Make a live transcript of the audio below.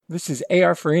This is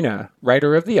A.R. Farina,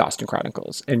 writer of the Austin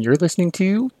Chronicles, and you're listening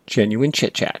to Genuine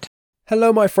Chit Chat.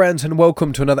 Hello, my friends, and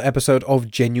welcome to another episode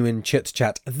of Genuine Chit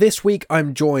Chat. This week,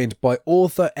 I'm joined by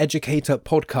author, educator,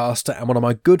 podcaster, and one of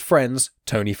my good friends,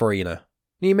 Tony Farina.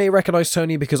 You may recognise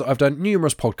Tony because I've done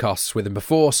numerous podcasts with him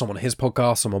before, some on his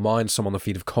podcast, some on mine, some on the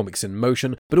feed of Comics in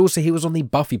Motion, but also he was on the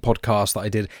Buffy podcast that I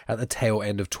did at the tail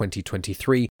end of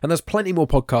 2023, and there's plenty more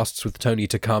podcasts with Tony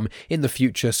to come in the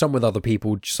future, some with other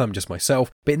people, some just myself,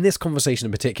 but in this conversation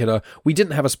in particular, we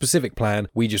didn't have a specific plan,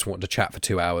 we just wanted to chat for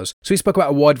 2 hours. So we spoke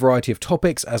about a wide variety of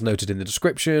topics, as noted in the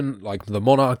description, like the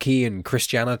monarchy and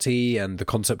Christianity, and the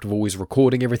concept of always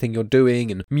recording everything you're doing,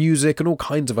 and music, and all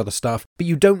kinds of other stuff, but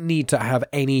you don't need to have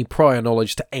any prior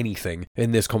knowledge to anything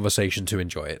in this conversation to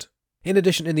enjoy it. In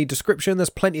addition, in the description, there's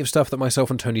plenty of stuff that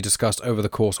myself and Tony discussed over the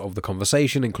course of the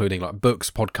conversation, including like books,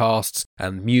 podcasts,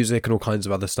 and music, and all kinds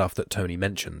of other stuff that Tony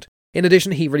mentioned. In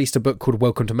addition, he released a book called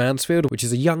Welcome to Mansfield, which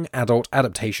is a young adult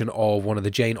adaptation of one of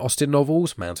the Jane Austen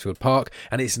novels, Mansfield Park,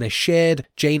 and it's in a shared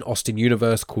Jane Austen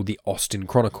universe called the Austen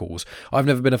Chronicles. I've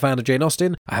never been a fan of Jane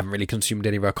Austen, I haven't really consumed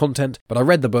any of her content, but I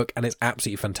read the book and it's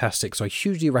absolutely fantastic, so I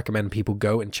hugely recommend people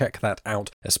go and check that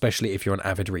out, especially if you're an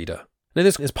avid reader. Now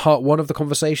this is part 1 of the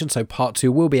conversation, so part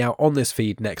 2 will be out on this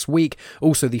feed next week.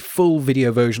 Also, the full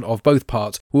video version of both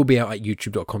parts will be out at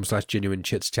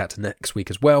youtube.com/genuinechitchat next week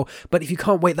as well. But if you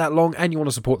can't wait that long and you want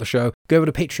to support the show, go over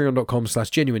to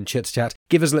patreon.com/genuinechitchat,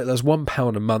 give as little as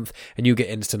 £1 a month, and you get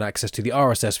instant access to the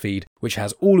RSS feed, which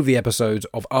has all of the episodes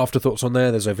of Afterthoughts on there.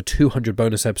 There's over 200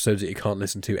 bonus episodes that you can't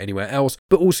listen to anywhere else.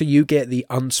 But also you get the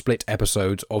unsplit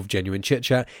episodes of Genuine Chit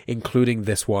Chat, including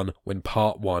this one when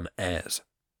part 1 airs.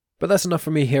 But that's enough for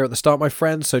me here at the start, my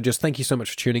friends, so just thank you so much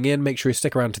for tuning in. Make sure you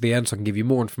stick around to the end so I can give you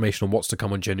more information on what's to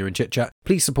come on Genuine Chit Chat.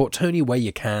 Please support Tony where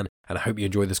you can, and I hope you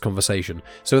enjoy this conversation.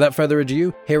 So without further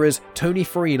ado, here is Tony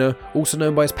Farina, also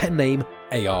known by his pen name,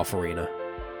 A.R. Farina.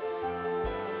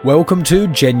 Welcome to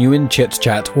Genuine Chit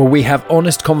Chat, where we have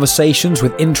honest conversations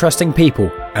with interesting people.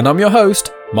 And I'm your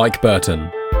host, Mike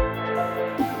Burton.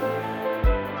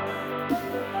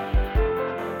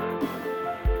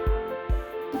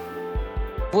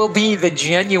 Will be the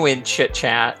genuine chit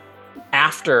chat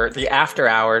after the after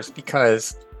hours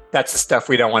because that's the stuff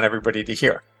we don't want everybody to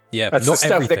hear. Yeah, that's the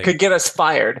stuff that could get us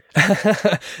fired.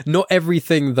 Not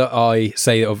everything that I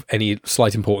say of any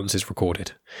slight importance is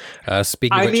recorded.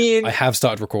 Speaking of which, I have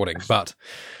started recording, but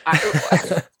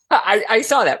I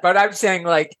saw that, but I'm saying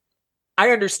like I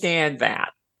understand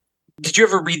that. Did you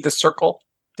ever read The Circle,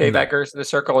 Dave Eggers' The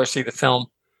Circle, or see the film?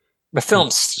 The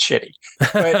film's shitty,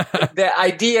 but the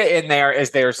idea in there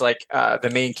is there's like the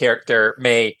main character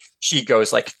May. She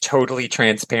goes like totally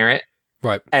transparent,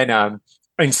 right? And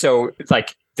so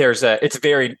like it's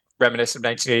very reminiscent of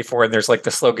 1984, and there's like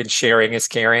the slogan "Sharing is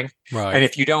caring," right? And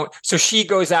if you don't, so she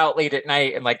goes out late at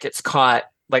night and like gets caught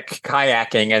like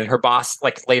kayaking, and her boss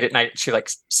like late at night she like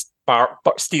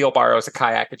borrows a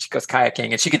kayak and she goes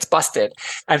kayaking and she gets busted,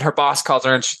 and her boss calls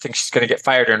her and she thinks she's going to get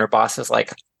fired, and her boss is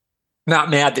like,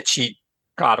 not mad that she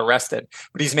got arrested,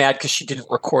 but he's mad because she didn't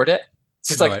record it.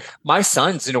 So it's like, my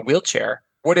son's in a wheelchair.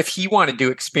 What if he wanted to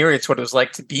experience what it was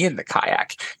like to be in the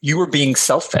kayak? You were being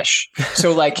selfish.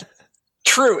 So like,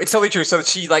 true. It's totally true. So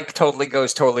she like totally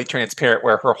goes totally transparent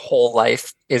where her whole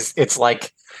life it's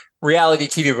like reality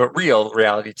TV, but real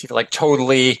reality TV, like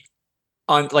totally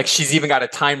on, like she's even got a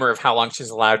timer of how long she's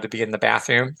allowed to be in the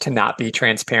bathroom to not be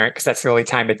transparent because that's the only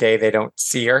time of day they don't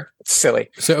see her. It's silly.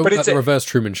 So but it's a reverse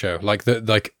Truman Show, like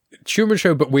Truman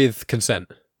Show, but with consent.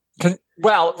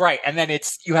 Well, right, and then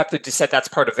you have to decide that's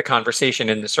part of the conversation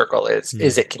in The Circle is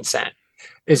it consent?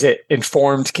 Is it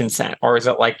informed consent, or is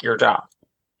it like your job?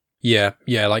 Yeah,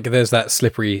 like there's that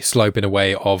slippery slope in a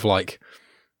way of like,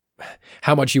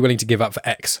 how much are you willing to give up for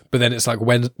X? But then it's like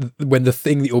when the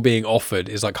thing that you're being offered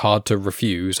is like hard to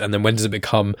refuse, and then when does it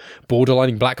become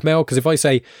borderlining blackmail? Because if I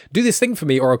say, do this thing for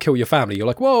me or I'll kill your family, you're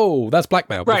like, whoa, that's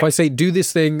blackmail. But if I say, do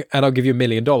this thing and I'll give you $1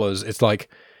 million, it's like,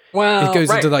 well, it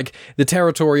goes into like the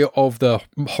territory of the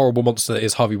horrible monster that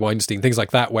is Harvey Weinstein, things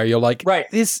like that, where you're like, what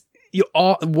is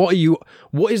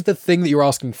the thing that you're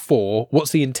asking for? What's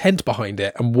the intent behind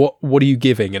it? And what are you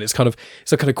giving? And it's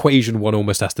like an equation one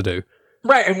almost has to do.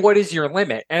 Right. And what is your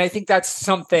limit? And I think that's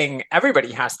something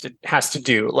everybody has to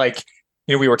do. Like,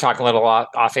 you know, we were talking a little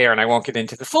off air, and I won't get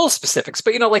into the full specifics,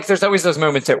 but, you know, like there's always those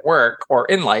moments at work or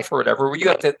in life or whatever where you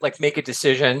have to like make a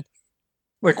decision.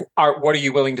 Like, what are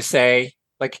you willing to say?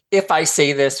 Like, if I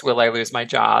say this, will I lose my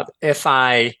job? If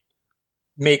I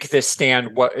make this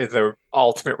stand, what are the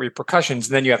ultimate repercussions?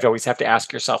 And then you always have to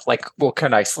ask yourself, like, well,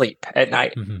 can I sleep at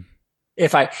night? Mm-hmm. And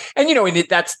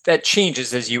that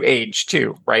changes as you age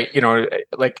too, right? You know,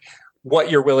 like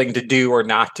what you're willing to do or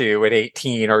not do at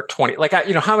 18 or 20. Like,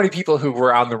 how many people who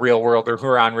were on The Real World or who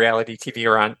are on reality TV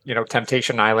or on,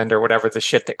 Temptation Island or whatever the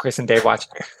shit that Chris and Dave watch,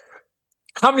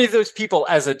 how many of those people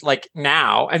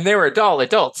now, and they were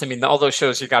adults. I mean, all those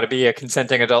shows, you got to be a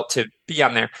consenting adult to be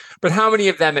on there. But how many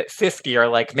of them at 50 are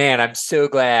like, man, I'm so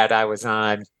glad I was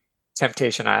on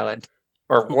Temptation Island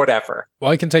or whatever? Well,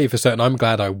 I can tell you for certain, I'm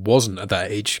glad I wasn't at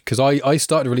that age, because I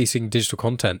started releasing digital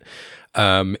content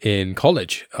in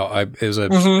college. It was a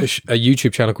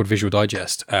YouTube channel called Visual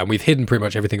Digest. We've hidden pretty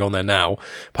much everything on there now,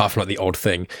 apart from like the odd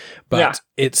thing. But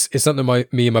it's something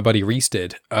me and my buddy Reese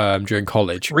did during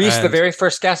college. Reese, the very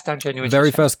first guest on Genuine. Very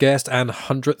first guest, and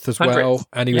 100th as well.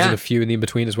 And he was in a few in the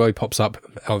in-between as well. He pops up.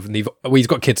 He's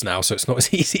got kids now, so it's not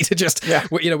as easy to just,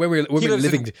 when we're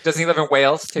living... Doesn't he live in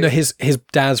Wales too? No, his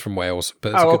dad's from Wales,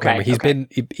 but that's a good memory.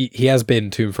 He has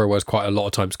been to and fro Wales quite a lot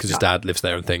of times because his dad lives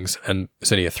there and things, and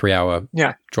it's only a 3-hour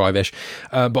drive-ish.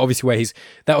 But obviously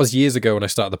that was years ago when I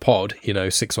started the pod,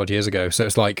 6 odd years ago. So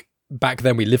it's like, back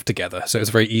then we lived together, so it's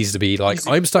very easy to be like,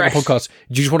 I'm starting a podcast,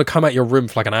 do you just want to come out your room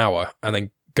for like an hour and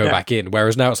then go back in?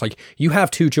 Whereas now it's like, you have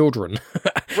 2 children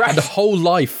and a whole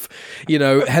life,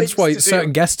 hence why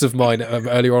certain guests of mine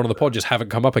earlier on the pod just haven't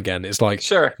come up again. It's like,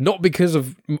 not because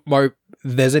of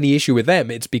there's any issue with them,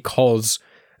 it's because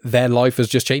their life has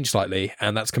just changed slightly,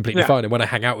 and that's completely fine. And when I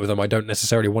hang out with them, I don't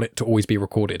necessarily want it to always be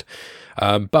recorded.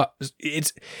 But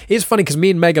it's funny because me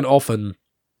and Megan often,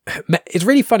 it's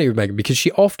really funny with Megan because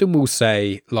she often will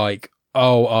say like,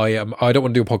 oh, I don't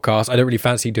want to do a podcast. I don't really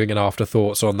fancy doing an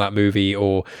afterthoughts on that movie,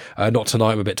 or not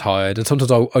tonight, I'm a bit tired. And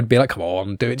sometimes I'd be like, come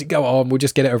on, do it, go on, we'll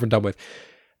just get it over and done with.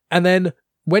 And then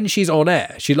when she's on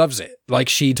air, she loves it. Like,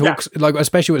 she talks, like,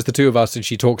 especially when it's the two of us and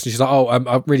she talks and she's like, oh,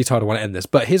 I'm really tired, I want to end this.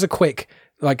 But here's a quick,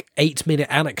 8-minute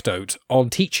anecdote on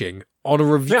teaching on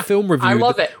a film review. I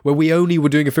love it. Where we only were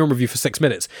doing a film review for 6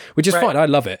 minutes, which is fine. I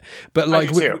love it. But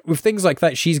with things like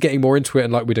that, she's getting more into it.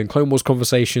 And we're doing Clone Wars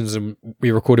conversations, and we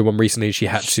recorded one recently. She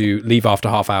had to leave after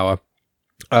half hour.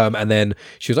 And then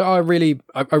she was like,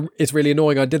 oh, it's really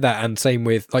annoying I did that. And same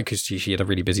with, because she had a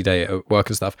really busy day at work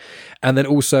and stuff. And then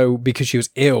also because she was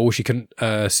ill, she couldn't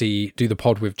do the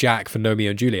pod with Jack for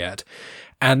Romeo and Juliet.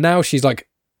 And now she's like,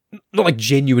 not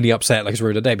genuinely upset, it's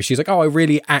ruined her day, but she's like, oh, I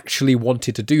really actually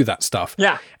wanted to do that stuff.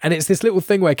 Yeah. And it's this little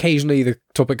thing where occasionally the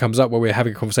topic comes up where we're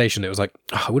having a conversation. It was like,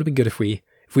 oh, it would have been good if we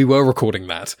were recording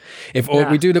that.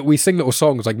 We sing little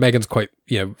songs, like Megan's quite,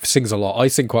 sings a lot. I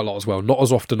sing quite a lot as well. Not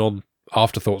as often on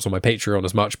afterthoughts on my Patreon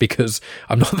as much because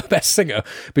I'm not the best singer,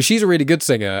 but she's a really good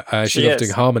singer. She loves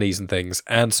doing harmonies and things.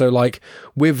 And so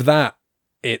with that,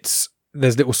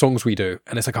 there's little songs we do,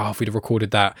 and it's like, oh, if we'd have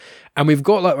recorded that. And we've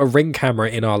got a Ring camera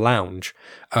in our lounge,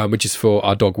 which is for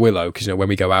our dog Willow, because when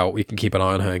we go out, we can keep an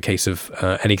eye on her in case of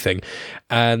anything.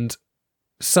 And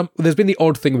there's been the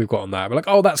odd thing we've got on that. We're like,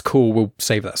 oh, that's cool, we'll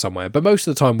save that somewhere. But most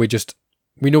of the time, we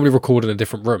normally record in a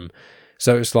different room.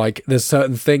 So it's like there's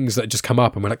certain things that just come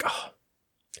up, and we're like, oh,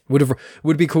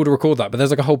 would be cool to record that. But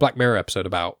there's a whole Black Mirror episode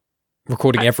about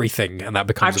recording everything, and that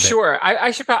becomes. I'm sure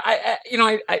I should.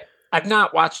 I've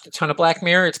not watched a ton of Black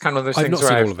Mirror. It's kind of one of those things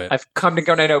where I've come to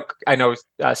go, and I know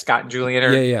Scott and Julian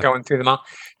are going through them all.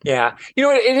 Yeah,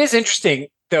 it is interesting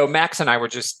though. Max and I were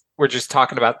just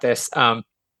talking about this.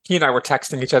 He and I were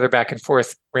texting each other back and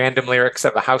forth random lyrics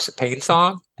of a House of Pain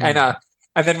song, and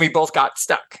then we both got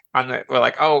stuck on the. We're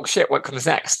like, oh shit, what comes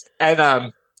next? And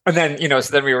then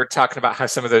so then we were talking about how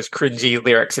some of those cringy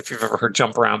lyrics, if you've ever heard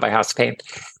 "Jump Around" by House of Pain,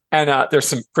 and there's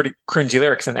some pretty cringy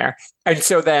lyrics in there, and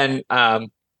so then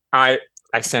I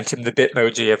sent him the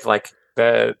Bitmoji of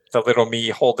the little me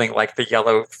holding the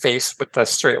yellow face with the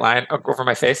straight line over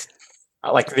my face,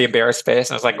 the embarrassed face.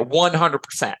 And I was like,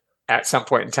 100% at some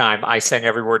point in time, I sang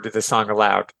every word to this song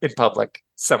aloud in public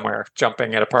somewhere,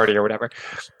 jumping at a party or whatever.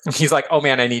 And he's like, oh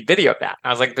man, I need video of that. And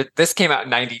I was like, but this came out in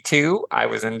 92. I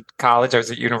was in college. I was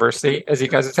at university, as you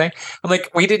guys are saying. I'm like,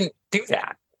 we didn't do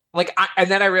that. And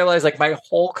then I realized my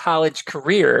whole college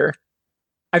career,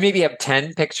 I maybe have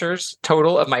 10 pictures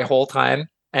total of my whole time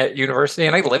at university,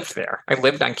 and I lived there. I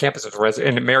lived on campus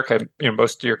in America.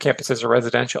 Most of your campuses are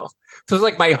residential, so it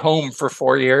was my home for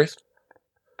 4 years.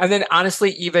 And then,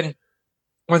 honestly, even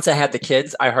once I had the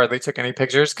kids, I hardly took any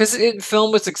pictures because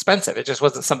film was expensive. It just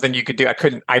wasn't something you could do.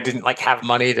 I didn't have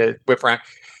money to whip around.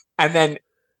 And then,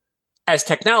 as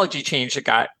technology changed, it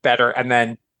got better. And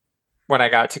then, when I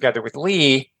got together with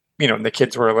Lee, and the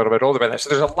kids were a little bit older by then. So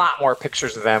there's a lot more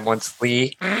pictures of them once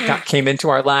Lee came into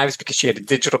our lives because she had a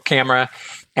digital camera,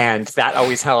 and that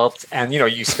always helped. And,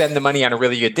 you spend the money on a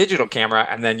really good digital camera,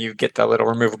 and then you get the little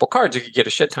removable cards. You could get a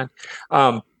shit ton.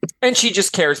 And she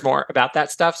just cares more about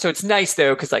that stuff. So it's nice,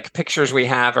 though, because pictures we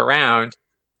have around,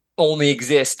 only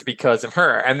exist because of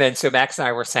her. And then so Max and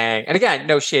I were saying, and again,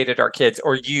 no shade at our kids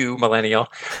or you, millennial,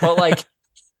 but like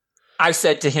I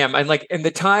said to him, and like in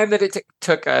the time that it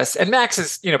took us, and Max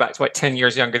is, about 10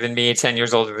 years younger than me, 10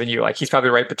 years older than you. Like he's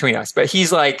probably right between us, but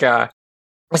he's like, I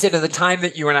said, in the time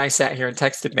that you and I sat here and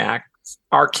texted Max,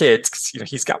 our kids, because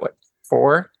he's got what,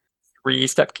 4, 3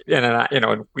 step,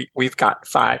 and we've got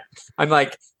 5. I'm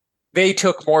like, they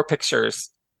took more pictures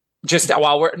just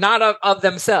while we're not of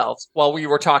themselves while we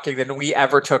were talking than we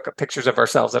ever took pictures of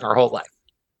ourselves in our whole life,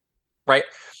 right?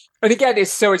 And again,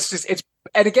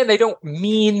 and again, they don't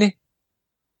mean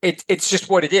it's just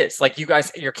what it is. Like you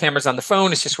guys, your camera's on the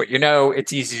phone. It's just what you know.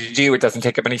 It's easy to do. It doesn't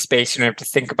take up any space. You don't have to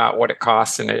think about what it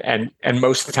costs, and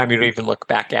most of the time you don't even look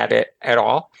back at it at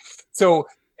all. So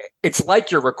it's like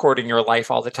you're recording your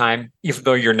life all the time, even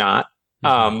though you're not.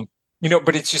 Mm-hmm.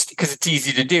 But it's just because it's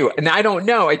easy to do. And I don't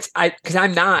know. Because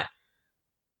I'm not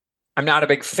a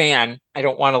big fan. I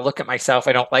don't want to look at myself.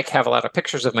 I don't have a lot of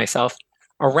pictures of myself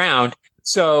around.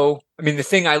 So, I mean, the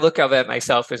thing I look at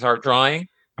myself is our drawing,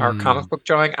 our comic book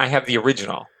drawing. I have the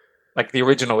original. Like the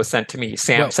original was sent to me.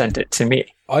 Sam sent it to me.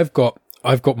 I've got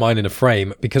mine in a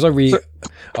frame because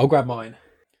I'll grab mine.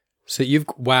 So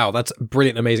wow, that's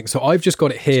brilliant, amazing. So I've just got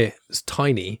it here. It's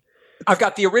tiny. I've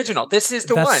got the original. This is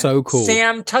the one. That's so cool.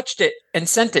 Sam touched it and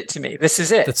sent it to me. This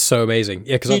is it. That's so amazing.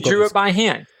 Yeah, because he drew it by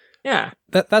hand. Yeah.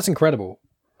 That's incredible.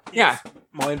 Yeah.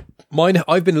 Mine.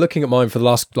 I've been looking at mine for the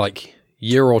last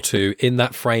year or two in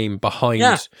that frame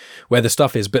behind where the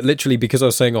stuff is. But literally, because I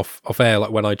was saying off air,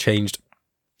 like when I changed,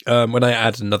 when I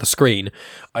added another screen,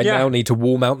 I now need to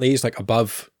wall mount these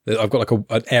above. I've got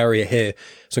an area here,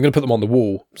 so I'm going to put them on the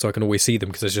wall so I can always see them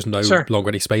because there's just no longer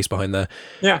any space behind there.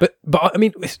 Yeah. But I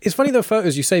mean, it's funny the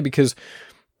photos you say because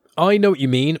I know what you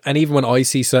mean, and even when I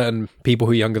see certain people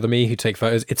who are younger than me who take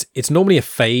photos, it's normally a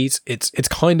phase. It's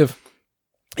kind of,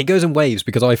 it goes in waves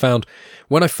because I found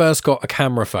when I first got a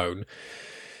camera phone,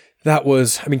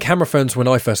 camera phones when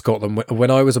I first got them,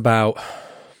 when I was about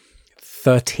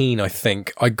 13, I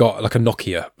think, I got a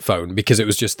Nokia phone because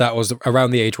that was around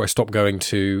the age where I stopped going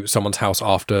to someone's house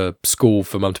after school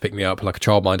for mum to pick me up, like a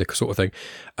childminder sort of thing.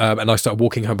 And I started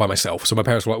walking home by myself. So my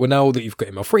parents were like, well, now that you've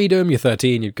got more freedom, you're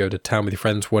 13, you go to town with your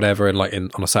friends, whatever, and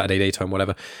on a Saturday daytime,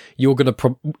 whatever, you're going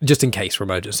to, just in case for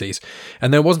emergencies.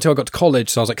 And then it wasn't until I got to college,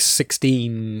 so I was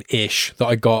 16-ish, that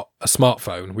I got a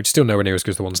smartphone, which is still nowhere near as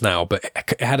good as the ones now, but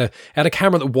it had a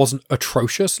camera that wasn't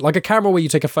atrocious, like a camera where you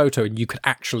take a photo and you could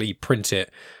actually print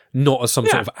it, not as some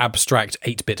sort of abstract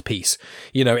 8-bit piece.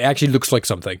 It actually looks like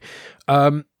something.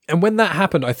 And when that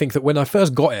happened, I think that when I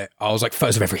first got it, I was like,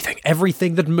 photos of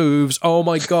everything that moves. Oh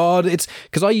my God. It's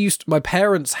because my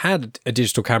parents had a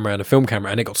digital camera and a film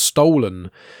camera and it got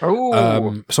stolen.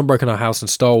 Oh. Someone broke in our house and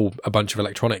stole a bunch of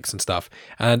electronics and stuff.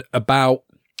 And about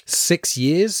 6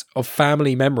 years of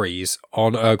family memories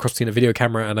on across between a video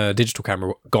camera and a digital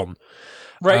camera gone.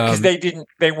 Right, because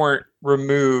they weren't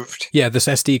removed. Yeah, this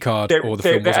SD card or the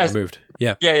film wasn't removed.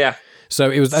 Yeah. Yeah. So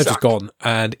that was just gone.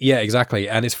 And yeah, exactly.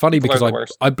 And it's funny because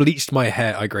I bleached my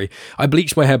hair. I agree. I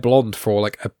bleached my hair blonde for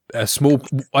a small.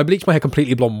 I bleached my hair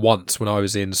completely blonde once when I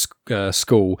was in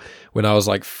school when I was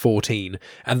 14,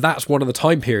 and that's one of the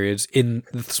time periods in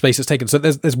the space it's taken. So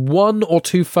there's 1 or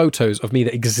 2 photos of me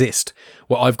that exist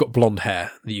where I've got blonde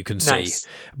hair that you can see,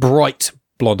 bright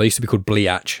blonde. I used to be called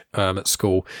Bleach at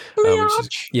school.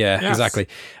 Yes. Exactly.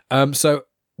 So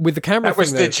with the camera, that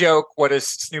was the joke. What does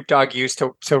Snoop Dogg use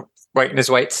to whiten his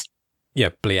whites? Yeah,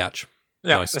 Bleach.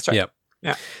 Yeah, nice. That's right.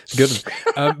 Yeah. Good.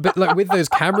 But with those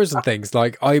cameras and things,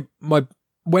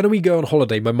 when we go on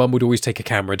holiday, my mum would always take a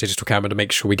digital camera, to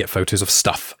make sure we get photos of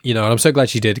stuff, and I'm so glad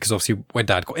she did, because obviously when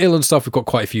Dad got ill and stuff, we've got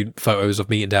quite a few photos of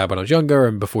me and Dad when I was younger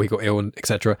and before he got ill and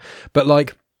etc.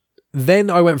 But then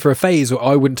I went for a phase where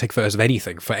I wouldn't take photos of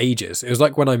anything for ages. It was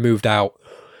when I moved out,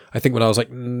 I think when I was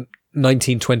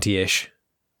 19, 20-ish.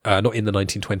 Not in the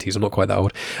 1920s. I'm not quite that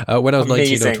old. When I was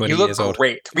 19 or 20 years old. You look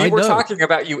great. We were talking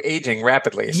about you aging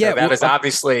rapidly. So that is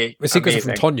obviously a secret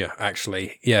from Tonya,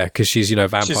 actually. Yeah, because she's,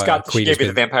 vampire queen. She gave me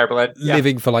the vampire blood.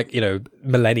 Living for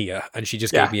millennia, and she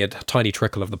just gave me a tiny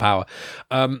trickle of the power.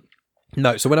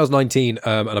 No, so when I was 19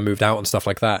 and I moved out and stuff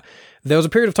like that, there was a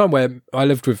period of time where I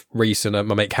lived with Reese and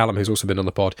my mate Callum, who's also been on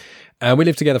the pod, and we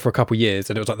lived together for a couple of years,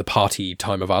 and it was the party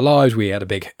time of our lives. We had a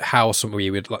big house and we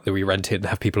rented and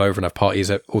have people over and have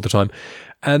parties all the time.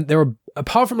 And there were,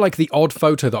 apart from the odd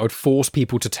photo that I would force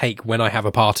people to take when I have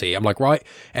a party, I'm right,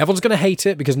 everyone's going to hate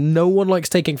it because no one likes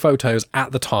taking photos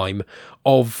at the time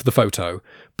of the photo.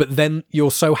 But then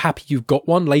you're so happy you've got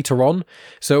one later on.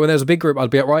 So when there's a big group,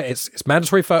 I'd be right, it's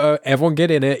mandatory photo, everyone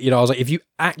get in it. I was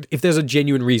if there's a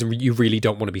genuine reason you really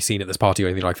don't want to be seen at this party or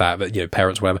anything like that, but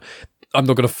parents, whatever, I'm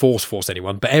not going to force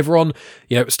anyone, but everyone,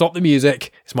 stop the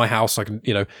music. It's my house. I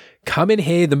can, come in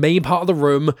here, the main part of the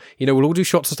room. We'll all do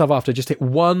shots and stuff after. Just take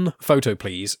one photo,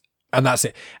 please. And that's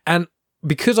it. And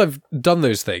because I've done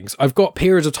those things, I've got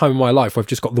periods of time in my life where I've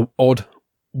just got the odd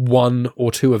 1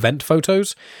 or 2 event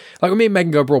photos. Like when me and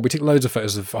Megan go abroad, we take loads of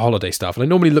photos of holiday stuff, and I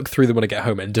normally look through them when I get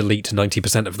home and delete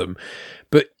 90% of them.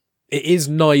 But it is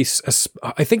nice,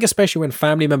 I think, especially when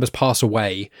family members pass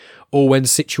away or when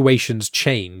situations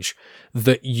change,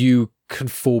 that you can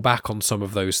fall back on some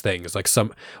of those things,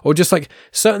 or just like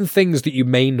certain things that you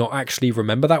may not actually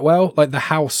remember that well. Like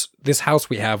this house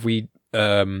we have, we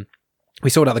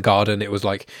sorted out the garden. It was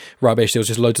like rubbish. There was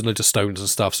just loads and loads of stones and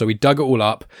stuff. So we dug it all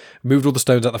up, moved all the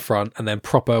stones out the front, and then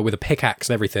proper with a pickaxe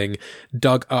and everything,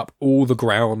 dug up all the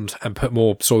ground and put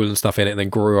more soil and stuff in it, and then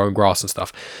grew our own grass and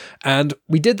stuff. And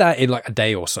we did that in like a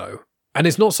day or so. And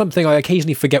it's not something I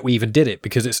occasionally forget we even did it,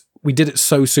 because we did it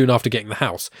so soon after getting the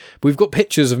house. But we've got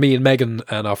pictures of me and Megan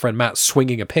and our friend Matt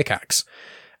swinging a pickaxe.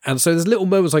 And so there's little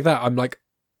moments like that.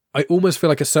 I almost feel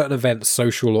like a certain event,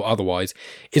 social or otherwise,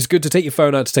 it's good to take your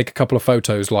phone out to take a couple of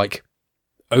photos, like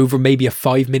over maybe a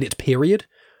 5-minute period,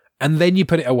 and then you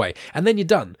put it away, and then you're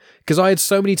done. Because I had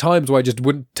so many times where I just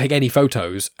wouldn't take any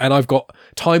photos, and I've got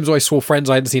times where I saw friends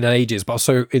I hadn't seen in ages, but I was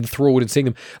so enthralled in seeing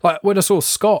them. Like when I saw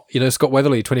Scott, Scott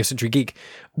Weatherly, 20th Century Geek,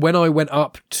 when I went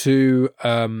up to,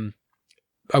 I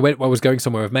was going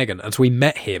somewhere with Megan, and so we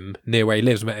met him near where he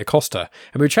lives, met at Costa,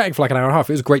 and we were chatting for like an hour and a half.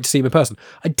 It was great to see him in person.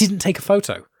 I didn't take a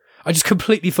photo. I just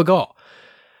completely forgot.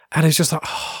 And it's just like,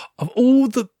 of all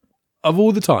the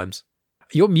times,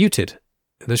 you're muted.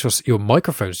 And your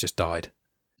microphone's just died.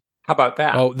 How about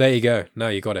that? Oh, there you go. No,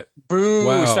 you got it. Boo,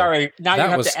 wow. Sorry. Now you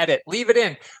have to edit. Leave it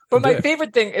in. But my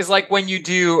favorite thing is like when you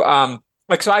do,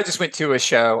 so I just went to a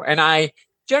show, and I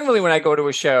generally, when I go to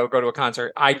a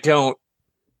concert, I don't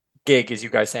gig, as you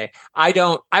guys say. I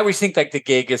always think like the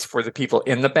gig is for the people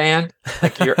in the band.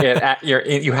 Like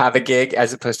you have a gig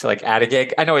as opposed to like at a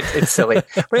gig. I know it's silly,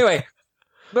 but anyway,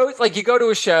 like you go to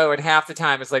a show and half the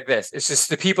time it's like this. It's just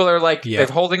the people are like, they're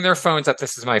holding their phones up.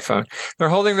 This is my phone. They're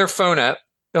holding their phone up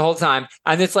the whole time.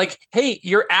 And it's like, hey,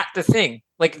 you're at the thing.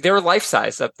 Like they're life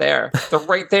size up there. They're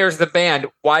right there's the band.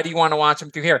 Why do you want to watch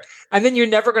them through here? And then you're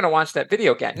never going to watch that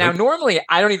video again. Now, normally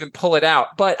I don't even pull it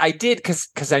out, but I did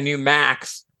because I knew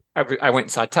Max. I went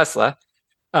and saw Tesla,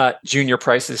 Junior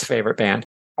Price's favorite band.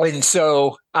 And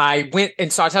so I went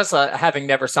and saw Tesla, having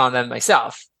never saw them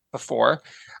myself before.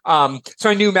 So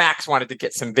I knew Max wanted to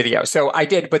get some video. So I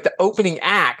did. But the opening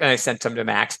act, and I sent them to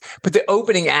Max, but the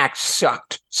opening act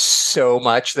sucked so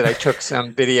much that I took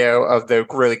some video of the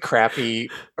really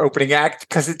crappy opening act,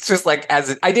 because it's just like,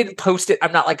 I didn't post it.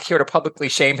 I'm not like here to publicly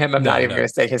shame him. I'm not even going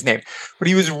to say his name, but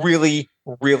he was really,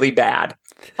 really bad.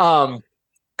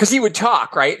 Because he would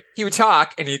talk, right? He would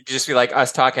talk, and he'd just be like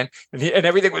us talking, and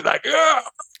everything was like,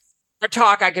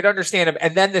 I could understand him.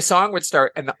 And then the song would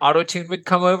start, and the auto-tune would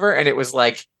come over, and it was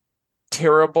like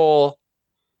terrible.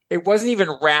 It wasn't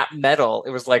even rap metal. It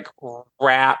was like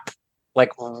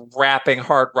rapping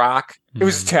hard rock. It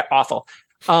was awful.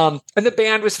 And the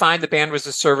band was fine. The band was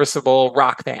a serviceable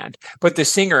rock band. But the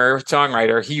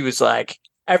singer-songwriter, he was like,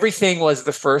 everything was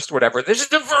the first whatever. This is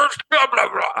the first blah, blah,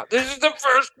 blah. This is the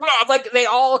first blah. Like, they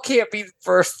all can't be the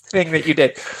first thing that you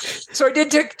did. So I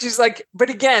did take just like, but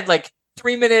again, like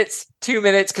 3 minutes, 2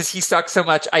 minutes, because he sucked so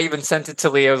much. I even sent it to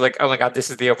Lee. I was like, oh my God, this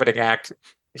is the opening act.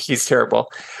 He's terrible.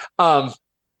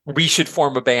 We should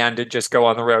form a band and just go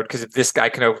on the road, because if this guy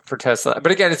can open for Tesla.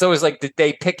 But again, it's always like, did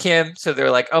they pick him? So they're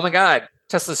like, oh my God,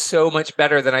 Tesla's so much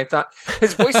better than I thought.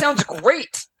 His voice sounds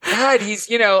great. God, he's,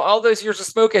 all those years of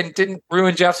smoking didn't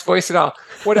ruin Jeff's voice at all.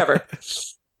 Whatever.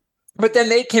 But then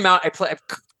they came out, I played a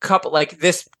couple, like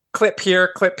this clip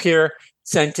here,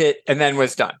 sent it, and then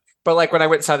was done. But like when I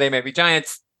went and saw They May Be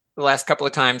Giants, the last couple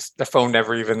of times, the phone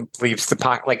never even leaves the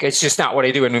pocket. Like, it's just not what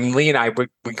I do. And when Lee and I would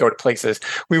go to places,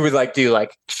 we would like do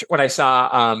like, when I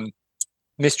saw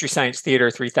Mystery Science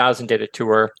Theater 3000 did a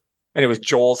tour, and it was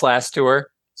Joel's last tour.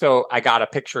 So I got a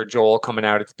picture of Joel coming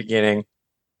out at the beginning,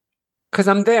 because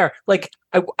I'm there. Like,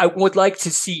 I would like to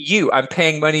see you. I'm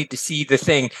paying money to see the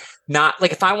thing. Not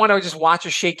like, if I want to just watch a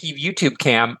shaky YouTube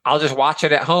cam, I'll just watch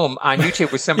it at home on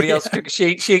YouTube with somebody else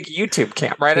shaky YouTube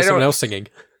cam, right? There's someone else singing.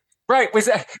 Right.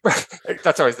 Right.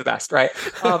 That's always the best, right?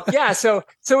 Yeah. So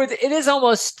it is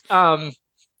almost,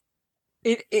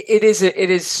 it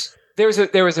is.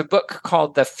 There was a book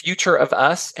called The Future of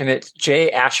Us, and it's Jay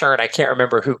Asher, and I can't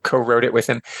remember who co-wrote it with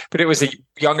him, but it was a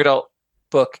young adult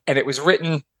book, and it was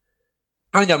written,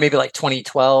 I don't know, maybe like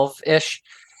 2012-ish.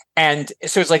 And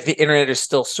so it's like the internet is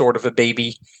still sort of a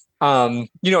baby. I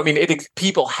mean,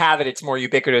 people have it. It's more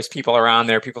ubiquitous. People are on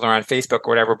there. People are on Facebook or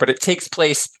whatever, but it takes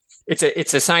place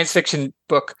it's a science fiction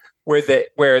book where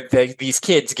these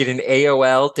kids get an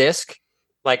AOL disc,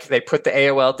 like they put the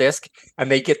AOL disc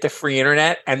and they get the free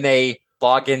internet and they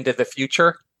log into the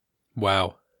future.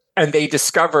 Wow. And they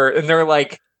discover, and they're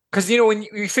like, because when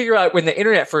you figure out when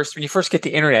you first get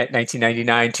the internet,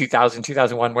 1999, 2000,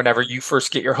 2001, whenever you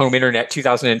first get your home internet,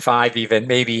 2005 even,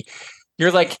 maybe,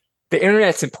 you're like, the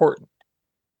internet's important,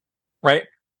 right?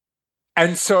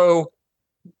 And so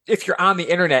if you're on the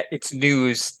internet, it's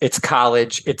news, it's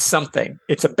college, it's something,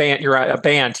 it's a band, you're a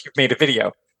band, you've made a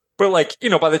video. But like,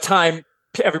 by the time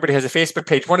everybody has a Facebook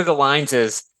page, one of the lines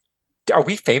is, are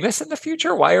we famous in the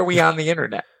future? Why are we on the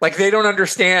internet? Like, they don't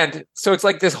understand. So it's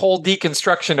like this whole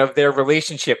deconstruction of their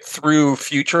relationship through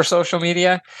future social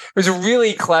media. It was a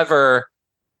really clever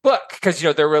book because,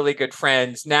 they're really good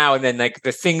friends now. And then like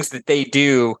the things that they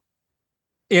do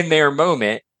in their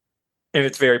moment, and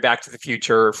it's very Back to the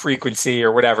Future frequency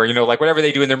or whatever, like whatever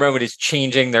they do in their moment is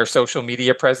changing their social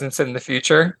media presence in the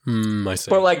future. I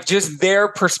see. But like just their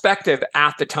perspective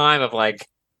at the time of like,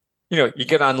 you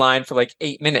get online for like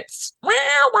 8 minutes.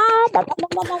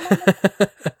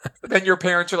 Then your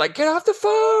parents are like, get off the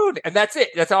phone. And that's it.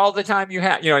 That's all the time you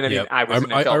have. And I mean, I was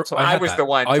an adult, so I was the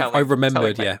one telling. I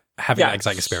remembered, having that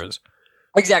exact experience.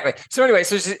 Exactly. So anyway,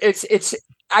 so it's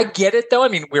I get it though. I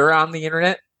mean, we're on the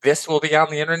internet. This will be on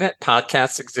the internet.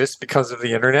 Podcasts exist because of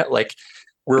the internet. Like,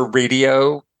 we're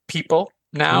radio people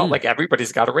now. Like,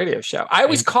 everybody's got a radio show. I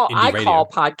always call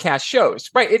podcast shows.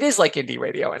 Right. It is like indie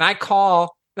radio. And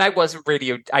I wasn't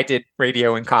radio. I did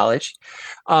radio in college.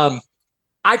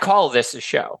 I call this a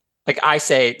show. Like, I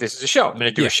say, this is a show. I'm going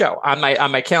to do a show. On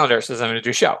my calendar it says I'm going to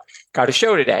do a show. Got a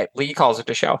show today. Lee calls it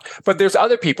a show. But there's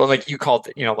other people, like you called,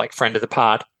 like friend of the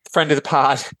pod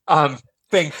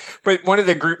thing. But one of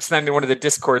the groups, then one of the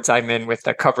Discords I'm in with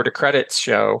the Cover to Credits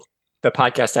show, the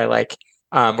podcast I like,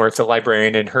 where it's a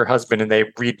librarian and her husband, and they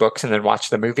read books and then watch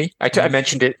the movie. I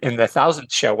mentioned it in the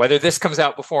 1000th show, whether this comes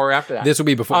out before or after that. This will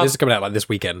be before. This is coming out like this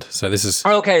weekend. So this is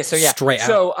okay. So yeah, straight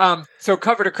out. So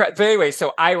Cover to Credit. But anyway,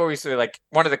 so I always like,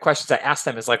 one of the questions I ask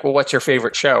them is like, well, what's your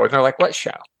favorite show? And they're like, what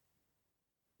show?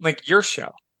 I'm like, your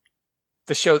show,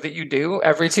 the show that you do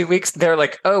every 2 weeks. They're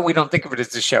like, oh, we don't think of it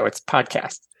as a show. It's a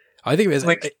podcast. I think it was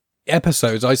like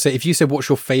episodes. I'd say if you said what's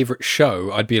your favorite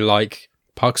show, I'd be like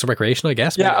Parks and Recreation, I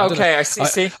guess. Yeah, okay, I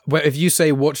see. But if you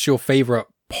say what's your favorite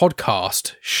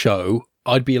podcast show,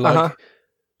 I'd be like,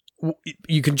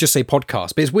 you can just say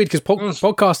podcast. But it's weird because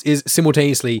podcast is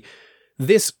simultaneously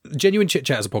this Genuine Chit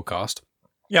Chat as a podcast.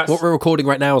 Yes. What we're recording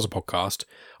right now is a podcast.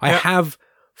 I have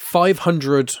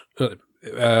 500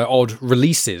 odd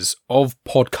releases of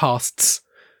podcasts.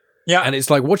 Yeah. And it's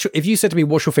like, if you said to me,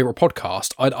 what's your favorite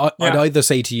podcast? I'd either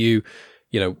say to you,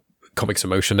 Comics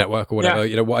Emotion Network or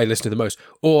whatever, what I listen to the most.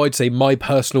 Or I'd say my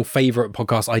personal favorite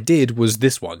podcast I did was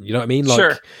this one. You know what I mean? Like,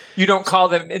 sure. You don't call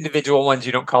them individual ones.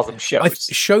 You don't call them shows.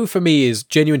 Show for me is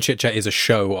Genuine Chit Chat is a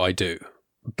show I do.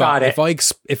 But Got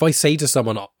it. If I say to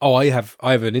someone, oh, I have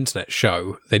an internet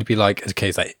show, they'd be like, okay,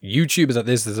 is that YouTube? Is that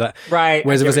this? Is that? Right.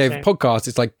 Whereas if I say a podcast,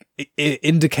 it's like, it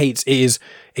indicates it is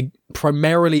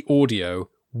primarily audio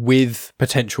with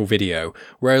potential video,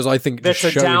 whereas I think the show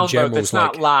in general is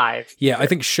not live. Yeah, I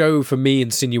think show for me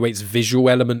insinuates visual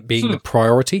element being the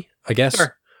priority, I guess.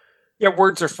 Sure. Yeah,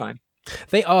 words are fun.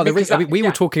 They are. We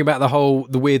were talking about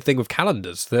the weird thing with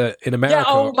calendars that in America.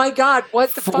 Yeah. Oh my God!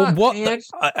 What the fuck, man?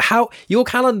 How your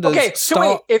calendars? Okay, so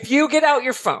wait. If you get out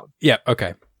your phone. Yeah.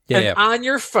 Okay. Yeah. On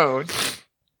your phone,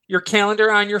 your calendar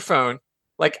on your phone.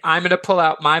 Like, I'm going to pull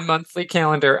out my monthly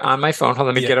calendar on my phone. Hold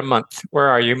on, let me get a month. Where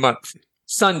are you? Month.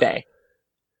 Sunday.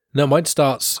 No, mine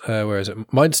starts. Where is it?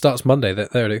 Mine starts Monday.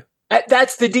 There it is.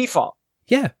 That's the default.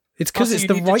 Yeah, it's because it's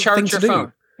the right thing to do.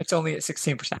 Phone. It's only at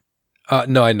 16%.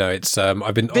 No, I know. It's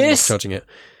I've been charging it.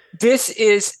 This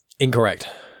is incorrect.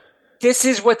 This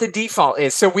is what the default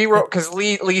is. So we were, because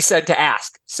Lee said to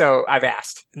ask. So I've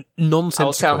asked. Nonsense.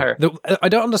 I'll tell her. I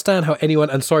don't understand how anyone,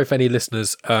 and sorry for any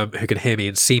listeners who can hear me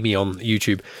and see me on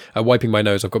YouTube wiping my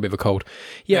nose. I've got a bit of a cold.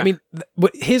 Yeah. I mean,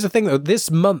 here's the thing though.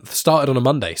 This month started on a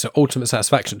Monday, so ultimate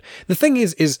satisfaction. The thing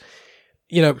is,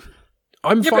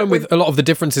 I'm fine with a lot of the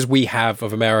differences we have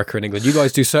of America and England. You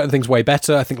guys do certain things way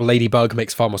better. I think Ladybug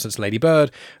makes far more sense than Ladybird.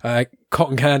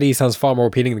 Cotton candy sounds far more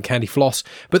appealing than candy floss.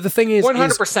 But the thing is...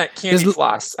 100% candy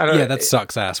floss. That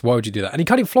sucks ass. Why would you do that? And you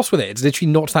can't even floss with it. It's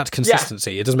literally not that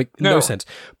consistency. It doesn't make no sense.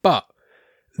 But...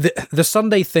 The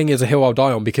Sunday thing is a hill I'll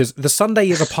die on because the Sunday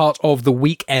is a part of the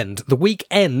weekend. The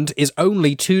weekend is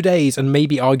only 2 days and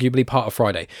maybe arguably part of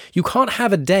Friday. You can't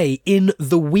have a day in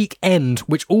the weekend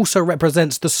which also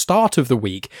represents the start of the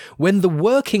week when the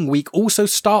working week also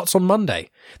starts on Monday.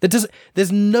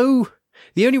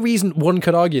 The only reason one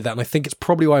could argue that, and I think it's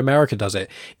probably why America does it,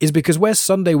 is because where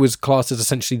Sunday was classed as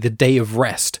essentially the day of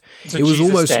rest, it was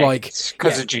almost like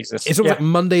because of Jesus. It's almost like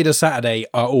Monday to Saturday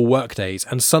are all work days,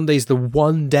 and Sunday's the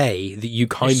one day that you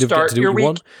kind of get to do what you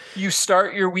want. You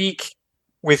start your week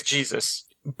with Jesus,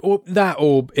 or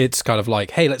it's kind of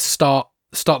like, hey, let's start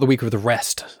the week with the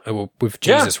rest, or with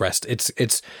Jesus rest.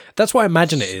 It's that's what I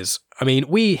imagine it is. I mean,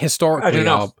 we historically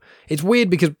are. It's weird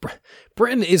because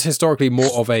Britain is historically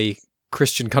more of a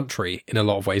Christian country in a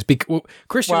lot of ways.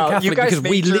 Christian and Catholic, because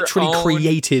we literally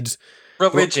created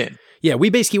religion. We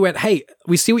basically went, hey,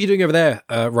 we see what you're doing over there,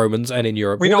 Romans, and in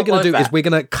Europe. What we're going to do is we're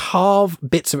going to carve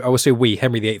bits of it. I will say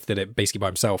Henry VIII did it basically by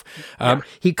himself.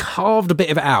 He carved a bit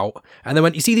of it out, and then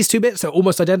went, you see these two bits? They're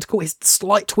almost identical. It's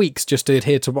slight tweaks just to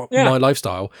adhere to my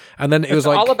lifestyle. And then it's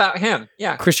like... all about him.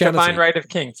 Yeah. Christianity. Divine right of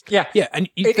kings. Yeah. Yeah, and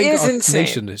you think our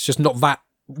nation is just not that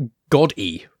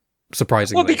God-y,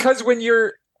 surprisingly. Well, because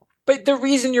but the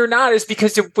reason you're not is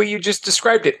because of the way you just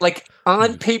described it. Like,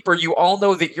 on paper, you all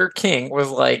know that your king was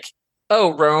like,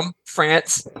 oh, Rome,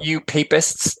 France, you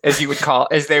papists, as they would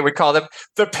call them,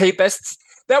 the papists.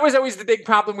 That was always the big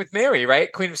problem with Mary,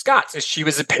 right? Queen of Scots, is she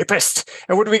was a papist.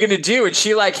 And what are we going to do? And she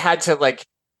had to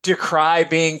decry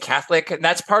being Catholic. And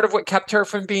that's part of what kept her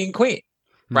from being queen,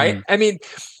 right? I mean,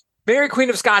 Mary,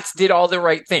 Queen of Scots, did all the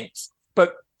right things.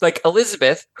 But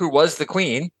Elizabeth, who was the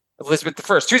queen, Elizabeth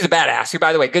I, she was a badass, who,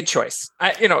 by the way, good choice.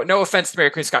 No offense to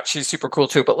Mary, Queen of Scots. She's super cool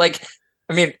too. But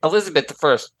Elizabeth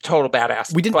I, total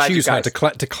badass. We didn't choose her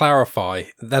to clarify.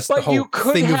 That's the whole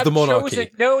thing of the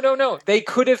monarchy. No. They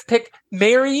could have picked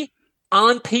Mary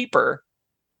on paper.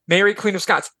 Mary, Queen of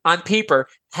Scots, on paper,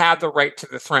 had the right to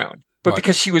the throne. But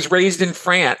because she was raised in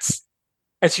France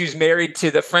and she was married to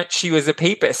the French, she was a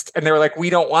papist. And they were like, we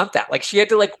don't want that. She had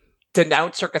to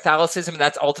denounce her Catholicism. And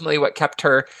that's ultimately what kept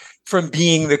her from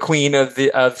being the queen of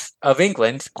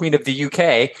England, queen of the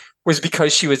UK, was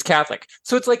because she was Catholic.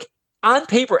 So it's on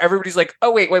paper, everybody's like,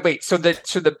 oh, wait. So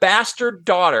the bastard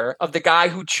daughter of the guy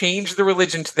who changed the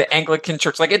religion to the Anglican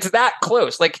Church, it's that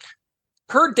close.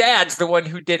 Her dad's the one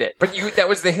who did it, but that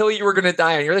was the hill you were going to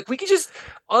die on. You're like, we could just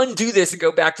undo this and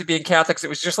go back to being Catholics. It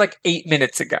was just 8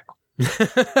 minutes ago.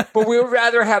 But we would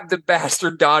rather have the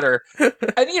bastard daughter.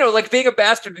 And, being a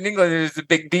bastard in England is a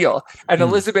big deal. And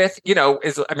Elizabeth,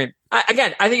 is, I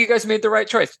think you guys made the right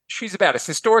choice. She's a badass.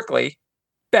 Historically,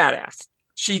 badass.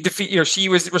 She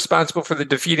was responsible for the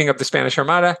defeating of the Spanish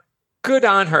Armada. Good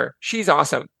on her. She's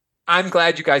awesome. I'm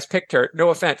glad you guys picked her. No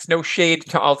offense, no shade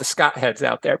to all the Scott heads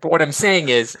out there. But what I'm saying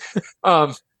is,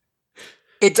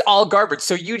 it's all garbage.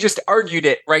 So you just argued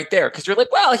it right there because you're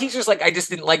like, well, he's just I just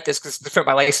didn't like this because it's different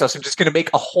my lifestyle. So I'm just going to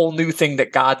make a whole new thing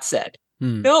that God said.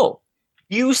 No,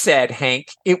 you said, Hank,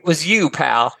 it was you,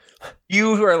 pal.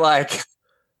 You were like,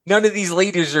 none of these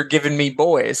ladies are giving me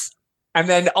boys. And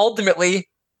then ultimately,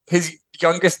 his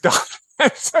youngest daughter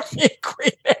ends up being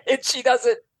queen, and she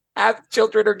doesn't have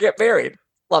children or get married.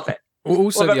 Love it.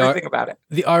 Also, love everything about it.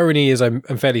 The irony is, I'm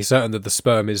fairly certain that the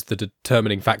sperm is the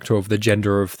determining factor of the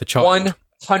gender of the child.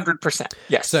 100%.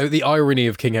 Yes. So the irony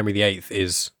of King Henry VIII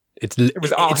is it's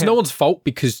no one's fault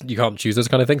because you can't choose those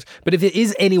kind of things. But if it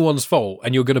is anyone's fault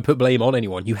and you're going to put blame on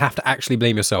anyone, you have to actually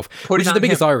blame yourself, which is the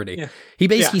biggest irony. Yeah. He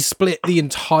basically split the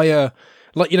entire,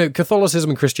 Catholicism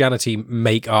and Christianity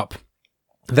make up.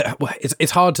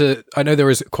 It's hard to. I know there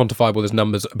is quantifiable, there's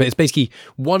numbers, but it's basically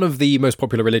one of the most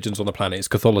popular religions on the planet is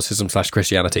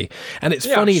Catholicism/Christianity, and it's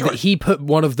funny that he put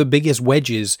one of the biggest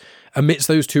wedges amidst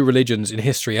those two religions in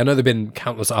history. I know there've been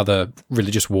countless other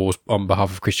religious wars on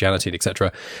behalf of Christianity,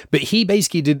 etc., but he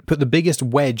basically did put the biggest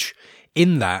wedge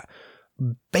in that.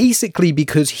 Basically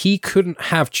because he couldn't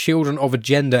have children of a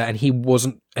gender and he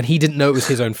didn't know it was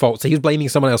his own fault. So he was blaming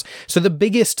someone else. So the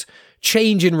biggest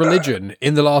change in religion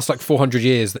in the last 400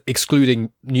 years,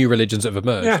 excluding new religions that have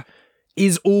emerged,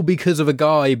 is all because of a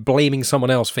guy blaming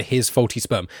someone else for his faulty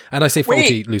sperm. And I say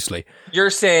faulty loosely. You're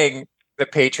saying the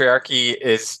patriarchy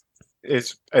is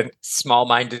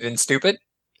small-minded and stupid?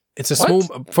 It's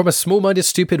from a small-minded,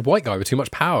 stupid white guy with too much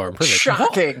power and privilege.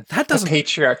 Shocking! What? That doesn't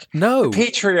patriarchy. No, the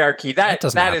patriarchy.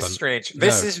 That is strange.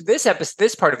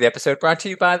 This part of the episode brought to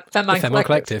you by Feminine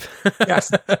Collective.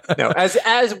 Yes. No.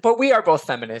 But we are both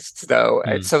feminists, though,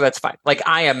 so that's fine.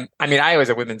 I was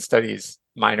a women's studies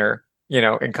minor.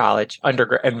 In college,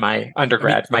 in my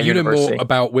undergrad, my university. You know more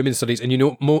about women's studies and you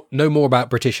know more about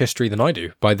British history than I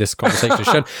do by this conversation has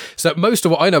shown. So most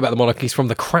of what I know about the monarchy is from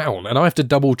The Crown, and I have to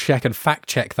double check and fact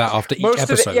check that after each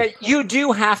episode. You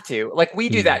do have to. We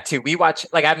do that too. We watch,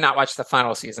 I've not watched the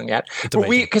final season yet, but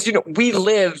we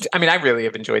lived, I really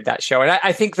have enjoyed that show. And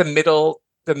I think the middle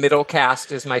the middle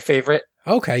cast is my favorite.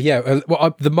 Okay, yeah.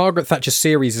 The Margaret Thatcher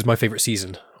series is my favourite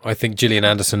season. I think Gillian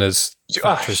Anderson as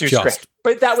Thatcher is just great.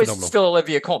 But that was phenomenal. Still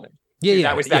Olivia Colman. Yeah,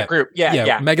 that was that group.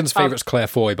 Yeah. Megan's favourite's Claire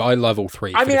Foy, but I love all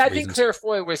three. I think Claire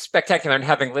Foy was spectacular, and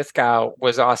having Lithgow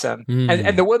was awesome.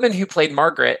 And the woman who played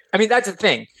Margaret, I mean, that's the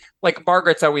thing. Like,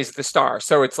 Margaret's always the star.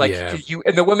 So it's like,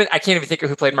 and the woman, I can't even think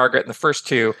of who played Margaret in the first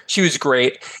two. She was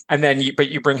great. And then, but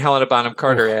you bring Helena Bonham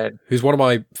Carter in. Who's one of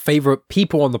my favourite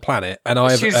people on the planet. And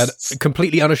I have a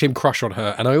completely unashamed crush on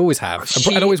her. And I always have.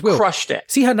 And always will. Crushed it.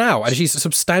 See her now, and she's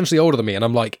substantially older than me. And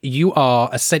I'm like, you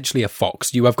are essentially a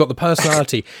fox. You have got the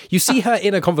personality. You see her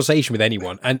in a conversation with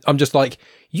anyone. And I'm just like,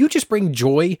 you just bring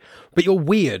joy, but you're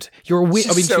weird. You're a weird. I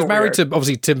mean, she's married to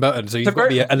obviously Tim Burton, so you've got to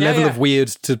be a level of weird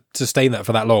to sustain that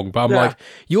for that long. But I'm like,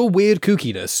 your weird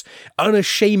kookiness,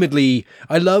 unashamedly.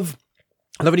 I love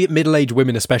it. Middle-aged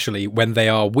women, especially when they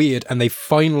are weird and they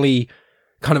finally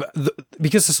kind of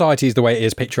because society is the way it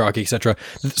is, patriarchy, etc.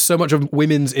 So much of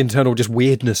women's internal just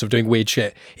weirdness of doing weird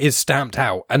shit is stamped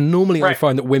out. And normally, I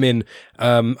find that women,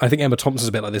 I think Emma Thompson's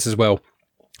a bit like this as well.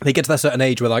 They get to that certain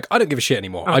age where like, I don't give a shit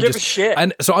anymore. I don't give a shit.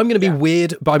 And so I'm going to be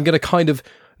weird, but I'm going to kind of,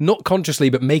 not consciously,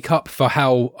 but make up for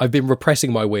how I've been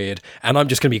repressing my weird, and I'm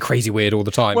just going to be crazy weird all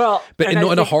the time. Well, but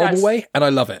not in a horrible way, and I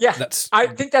love it. Yeah, I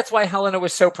think that's why Helena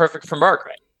was so perfect for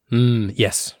Margaret.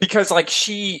 Yes. Because like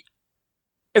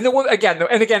and the woman again,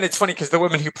 it's funny because the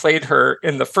woman who played her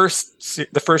in the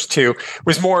first two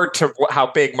was more to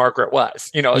how big Margaret was.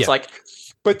 You know, it's like,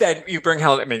 but then you bring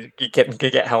Helena. I mean, you get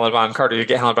Helena Bonham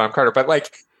Carter, but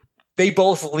like, they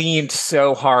both leaned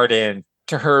so hard in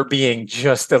to her being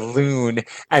just a loon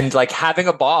and like having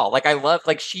a ball. Like, I love,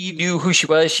 like, she knew who she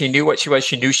was. She knew what she was.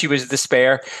 She knew she was the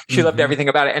spare. She loved everything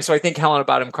about it. And so I think Helena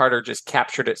Bonham Carter just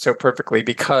captured it so perfectly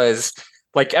because,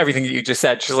 like, everything that you just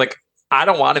said, she's like, I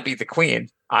don't want to be the queen.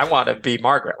 I want to be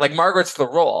Margaret. Like, Margaret's the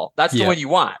role. That's the one you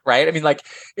want, right? I mean, like,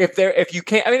 if you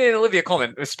can't, I mean, and Olivia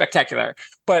Colman was spectacular,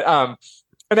 but,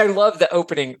 and I love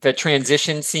the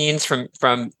transition scenes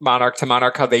from Monarch to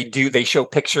Monarch, how they show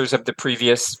pictures of the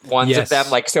previous ones of them.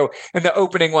 Like, so in the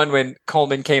opening one, when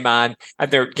Coleman came on and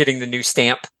they're getting the new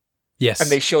stamp. Yes. And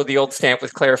they show the old stamp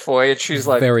with Claire Foy, and she's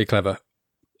like, very clever.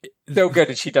 So good.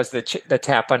 And she does the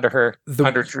tap under her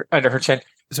chin.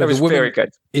 So that was very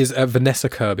good. Is Vanessa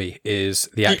Kirby is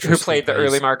the actress who played the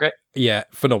early Margaret. Yeah.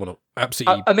 Phenomenal.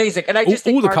 Absolutely. Amazing. And I just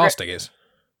think all the casting is.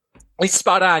 He's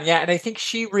spot on, yeah, and I think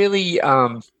she really.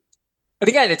 And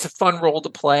again, it's a fun role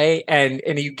to play, and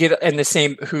you get the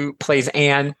same who plays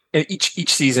Anne in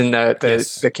each season.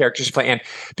 The characters who play Anne,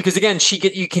 because again,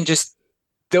 you can just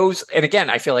those, and again,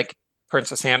 I feel like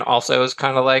Princess Anne also is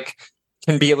kind of like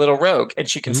can be a little rogue, and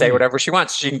she can say whatever she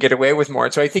wants. She can get away with more,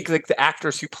 and so I think like the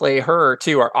actors who play her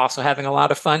too are also having a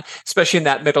lot of fun, especially in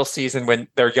that middle season when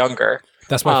they're younger.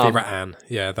 That's my favorite Anne.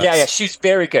 Yeah, she's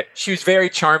very good. She was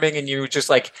very charming, and you just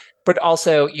like. But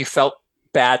also, you felt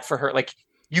bad for her. Like,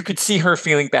 you could see her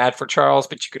feeling bad for Charles,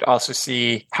 but you could also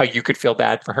see how you could feel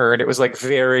bad for her. And it was like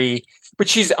but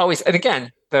she's always, and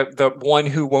again, the one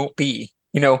who won't be,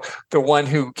 the one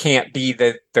who can't be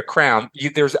the crown.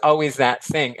 There's always that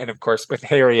thing. And of course, with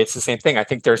Harry, it's the same thing. I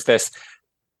think there's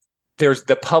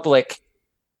the public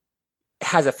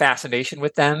has a fascination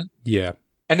with them. Yeah.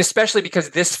 And especially because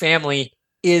this family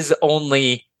is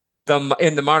only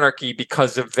in the monarchy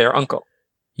because of their uncle.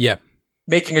 Yeah.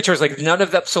 Making a choice. Like, none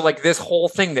of them. So, like, this whole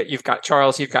thing that you've got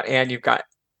Charles, you've got Anne, you've got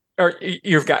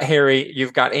Harry,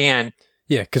 you've got Anne.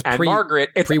 Yeah, because Margaret,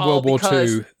 it's pre-World War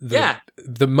II,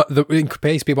 in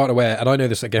case people aren't aware, and I know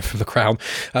this again from The Crown,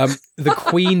 the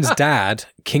Queen's dad,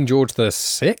 King George the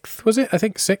Sixth, was it? I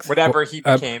think Sixth? Whatever he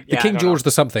became. The King George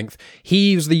the something,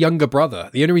 he was the younger brother.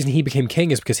 The only reason he became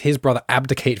king is because his brother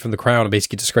abdicated from the crown and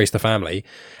basically disgraced the family.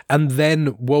 And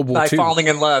then World War II. By falling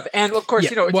in love. And of course,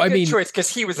 it's a good choice because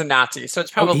he was a Nazi, so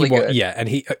it's probably good. Yeah, and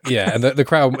and the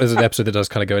Crown is an episode that does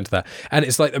kind of go into that. And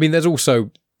it's like, I mean, there's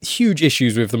also huge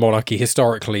issues with the monarchy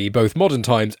historically, both modern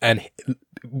times and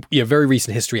very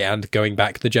recent history, and going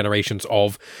back the generations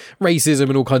of racism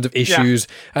and all kinds of issues.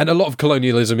 And a lot of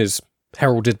colonialism is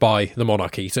heralded by the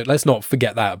monarchy, so let's not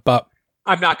forget that. But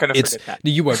I'm not going to forget that.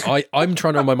 You won't. I'm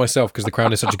trying to remind myself because The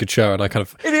Crown is such a good show, and I kind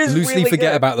of loosely really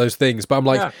forget about those things. But I'm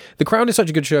like, The Crown is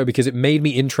such a good show because it made me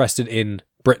interested in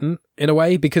Britain in a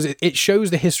way, because it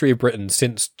shows the history of Britain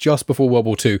since just before World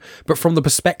War II, but from the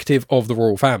perspective of the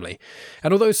royal family.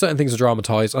 And although certain things are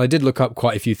dramatised, I did look up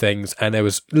quite a few things, and there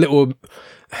was the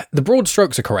broad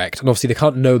strokes are correct, and obviously they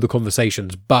can't know the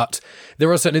conversations, but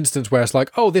there are certain instances where it's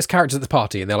like, oh, this character's at the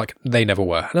party, and they're like, they never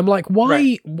were. And I'm like,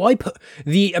 why put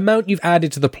the amount you've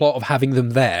added to the plot of having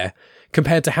them there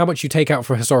compared to how much you take out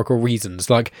for historical reasons.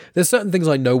 Like, there's certain things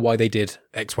I know why they did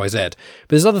X, Y, Z, but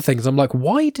there's other things I'm like,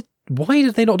 why did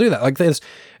they not do that? Like, this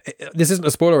isn't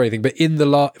a spoiler or anything, but in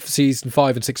the season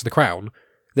 5 and 6 of The Crown,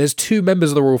 there's 2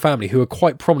 members of the royal family who are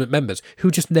quite prominent members who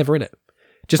are just never in it.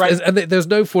 And there's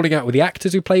no falling out with the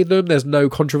actors who played them. There's no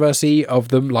controversy of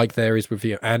them like there is with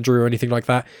Andrew or anything like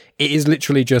that. It is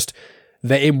literally just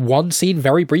they're in one scene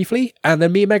very briefly, and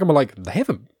then me and Megan were like, they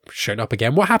haven't shown up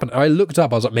again. What happened? And I looked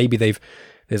up. I was like, maybe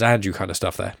there's Andrew kind of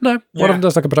stuff there. No, one of them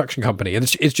does like a production company, and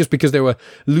it's just because they were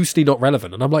loosely not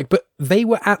relevant. And I'm like, but they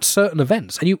were at certain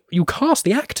events, and you cast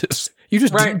the actors. You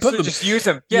just didn't put them. Just use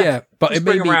them. Yeah, but it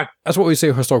made me. That's what we say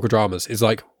with historical dramas is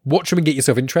like watch them and get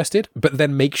yourself interested, but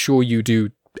then make sure you do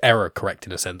error correct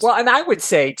in a sense. Well, and I would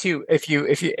say too, if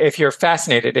you're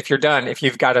fascinated, if you're done, if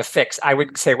you've got a fix, I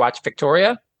would say watch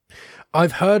Victoria.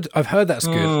 I've heard that's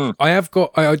good. I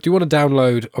do want to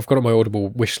download. I've got on my Audible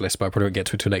wish list, but I probably won't get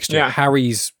to it until next year.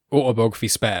 Harry's autobiography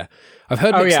Spare. I've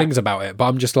heard mixed things about it, but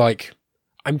I'm just like,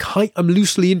 I'm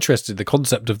loosely interested in the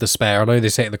concept of the spare. I know they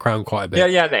say it in The Crown quite a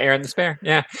bit. Yeah, the heir and the spare.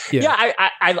 Yeah.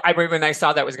 I remember when I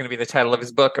saw that was going to be the title of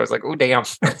his book, I was like, oh damn.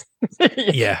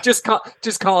 just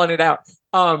calling it out.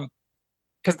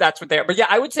 Because that's what they are. But yeah,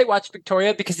 I would say watch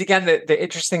Victoria because again, the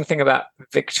interesting thing about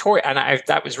Victoria, and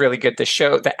that was really good. The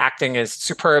show, the acting is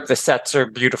superb. The sets are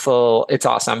beautiful. It's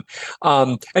awesome.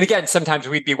 And again, sometimes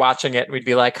we'd be watching it and we'd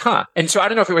be like, huh. And so I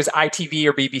don't know if it was ITV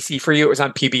or BBC for you. It was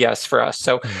on PBS for us.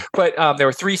 So, but there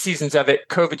were 3 seasons of it.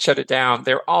 COVID shut it down.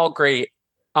 They're all great.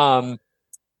 There's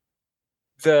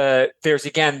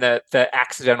again, the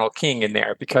accidental king in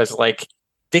there because like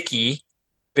Vicky,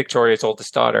 Victoria's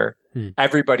oldest daughter,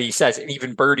 everybody says, and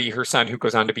even Bertie, her son, who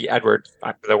goes on to be Edward,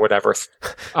 the whatever,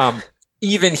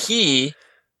 even he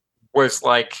was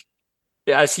like,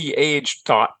 as he aged,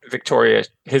 thought Victoria,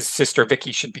 his sister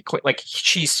Vicky, should be like,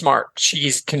 she's smart, she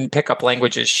can pick up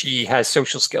languages, she has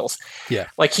social skills. Yeah,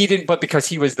 like he didn't, but because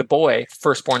he was the boy,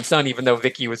 firstborn son, even though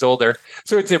Vicky was older.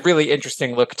 So it's a really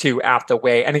interesting look too at the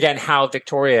way, and again, how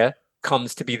Victoria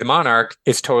comes to be the monarch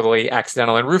is totally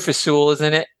accidental. And Rufus Sewell is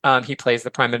in it. He plays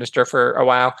the prime minister for a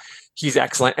while. He's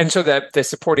excellent. And so the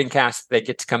supporting cast, they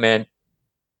get to come in.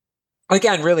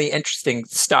 Again, really interesting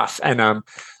stuff. And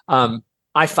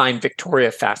I find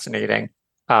Victoria fascinating.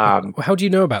 How do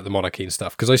you know about the monarchy and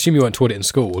stuff? Because I assume you weren't taught it in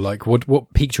school. Like, what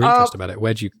piqued your interest about it?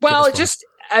 Where'd you? Well,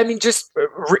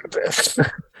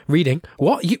 reading.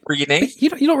 What? Reading.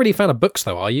 You're not really a fan of books,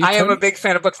 though, are you? I am a big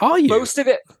fan of books. Are you? Most of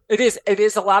it is.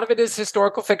 A lot of it is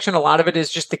historical fiction. A lot of it is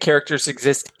just the characters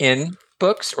exist in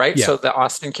books, right? Yeah. So the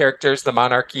Austen characters, the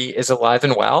monarchy is alive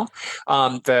and well.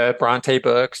 The Bronte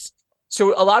books.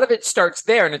 So a lot of it starts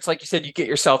there. And it's like you said, you get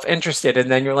yourself interested.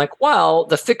 And then you're like, well,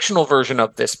 the fictional version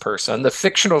of this person, the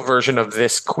fictional version of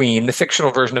this queen, the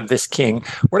fictional version of this king,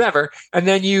 whatever. And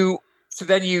then you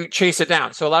chase it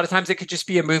down. So a lot of times it could just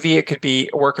be a movie. It could be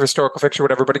a work of historical fiction,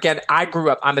 whatever. But again, I'm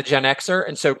a Gen Xer.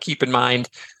 And so keep in mind,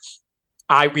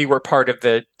 we were part of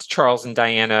the Charles and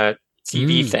Diana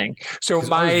TV thing. So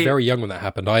I was very young when that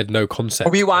happened. I had no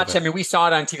concept. We watched, we saw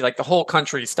it on TV. Like the whole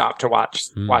country stopped to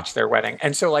watch their wedding.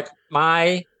 And so like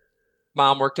my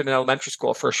mom worked in an elementary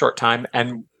school for a short time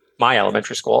and my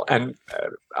elementary school. And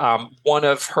one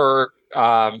of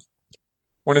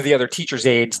the other teacher's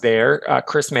aides there,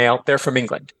 Chris Mayle, they're from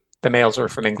England. The Mayles were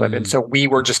from England. And so we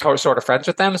were just sort of friends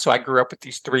with them. So I grew up with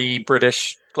these 3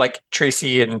 British, like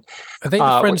Tracy and... Are they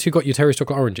the friends who got you Terry's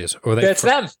Chocolate Oranges? Or that's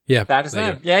them. Yeah. That is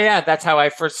them. Yeah. That's how I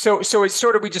first... So it's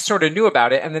we just sort of knew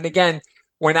about it. And then again,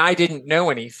 when I didn't know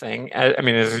anything,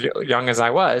 as young as I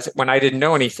was, when I didn't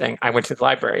know anything, I went to the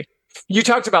library. You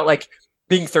talked about like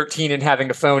being 13 and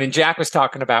having a phone. And Jack was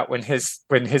talking about when his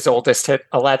oldest hit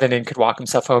 11 and could walk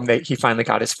himself home, he finally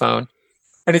got his phone.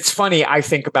 And it's funny, I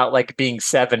think about like being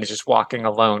 7 and just walking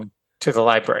alone to the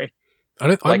library.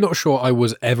 I'm not sure I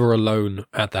was ever alone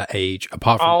at that age,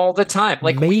 apart from all the time.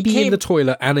 Like maybe in the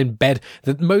toilet and in bed.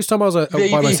 The most time I was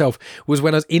by myself was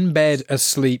when I was in bed,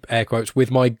 asleep, air quotes, with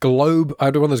my globe. I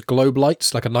had one of those globe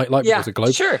lights, like a night light. Yeah, was a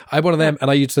globe. Sure. I had one of them, and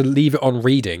I used to leave it on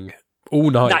reading all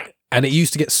night. And it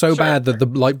used to get so bad that the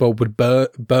light bulb would burn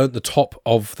the top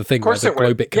of the thing where the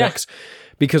globe bit connects. Yeah.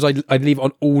 Because I'd leave it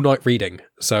on all night reading.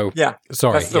 So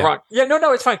sorry. That's the wrong. Yeah,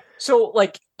 no, it's fine. So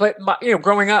like, but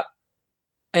growing up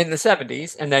in the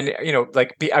 70s, and then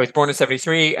I was born in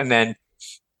 73, and then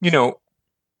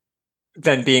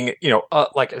then being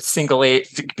like a single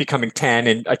age, becoming 10,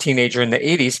 and a teenager in the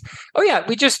 80s. Oh yeah,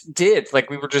 we just did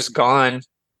we were just gone.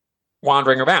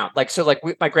 Wandering around.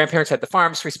 My grandparents had the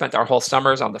farm, so we spent our whole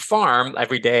summers on the farm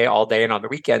every day, all day, and on the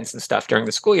weekends and stuff during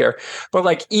the school year.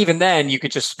 But even then, you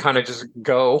could just kind of just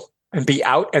go and be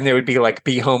out, and there would be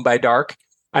be home by dark.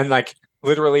 And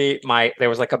literally there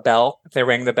was like a bell. If they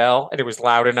rang the bell and it was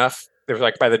loud enough, there was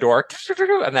like by the door,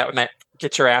 and that meant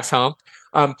get your ass home.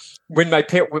 When my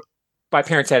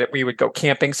parents had it, we would go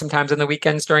camping sometimes on the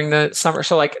weekends during the summer.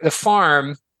 So like the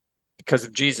farm, because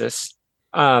of Jesus,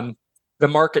 the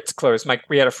market's closed.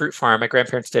 We had a fruit farm, my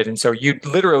grandparents did. And so you'd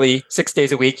literally 6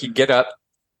 days a week, you'd get up,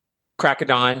 crack a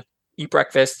dawn, eat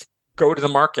breakfast, go to the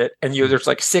market, and there's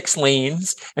like 6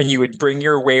 lanes, and you would bring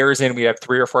your wares in. We'd have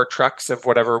 3 or 4 trucks of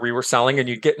whatever we were selling, and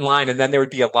you'd get in line, and then there would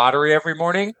be a lottery every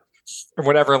morning. And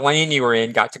whatever lane you were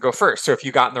in got to go first. So if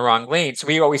you got in the wrong lane, so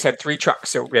we always had 3 trucks.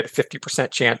 So we had a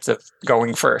 50% chance of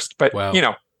going first, but wow.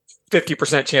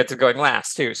 50% chance of going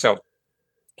last too. So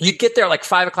you'd get there like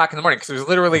 5 o'clock in the morning because it was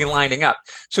literally lining up.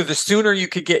 So the sooner you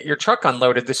could get your truck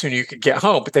unloaded, the sooner you could get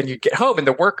home. But then you'd get home and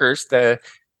the workers, the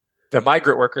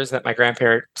migrant workers that my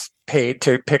grandparents paid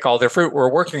to pick all their fruit were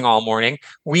working all morning.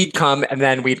 We'd come and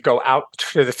then we'd go out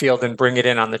to the field and bring it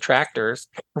in on the tractors,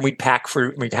 and we'd pack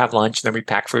fruit and we'd have lunch, and then we'd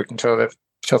pack fruit until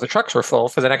the trucks were full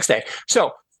for the next day.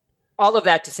 So all of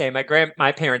that to say, my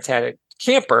parents had a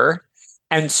camper,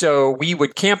 and so we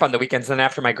would camp on the weekends. And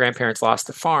after my grandparents lost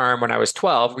the farm when I was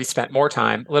 12, we spent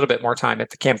a little bit more time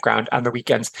at the campground on the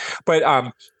weekends. But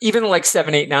even like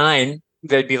 7, 8, 9,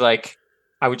 they'd be like,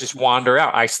 I would just wander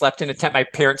out. I slept in a tent. My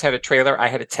parents had a trailer. I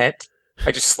had a tent.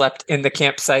 I just slept in the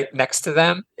campsite next to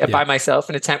them by myself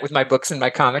in a tent with my books and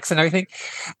my comics and everything.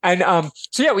 And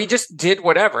so, yeah, we just did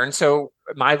whatever. And so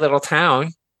my little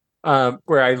town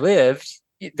where I lived,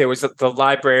 there was the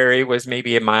library was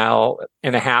maybe 1.5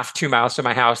 miles, 2 miles from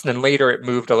my house. And then later it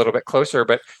moved a little bit closer,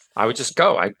 but I would just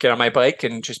go. I'd get on my bike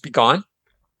and just be gone.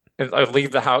 And I'd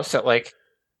leave the house at like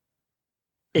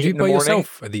 8 in the morning. Did you by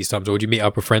yourself at these times, or would you meet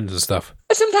up with friends and stuff?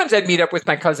 Sometimes I'd meet up with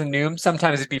my cousin Noom.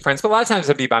 Sometimes it'd be friends, but a lot of times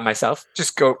I'd be by myself.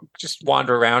 Just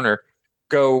wander around or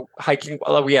go hiking.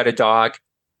 Well, we had a dog.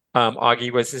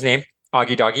 Augie was his name,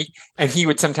 Augie Doggy, and he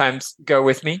would sometimes go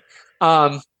with me.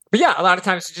 But yeah, a lot of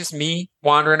times it's just me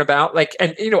wandering about.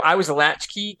 And I was a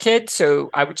latchkey kid, so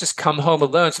I would just come home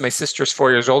alone. So my sister's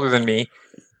 4 years older than me,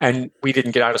 and we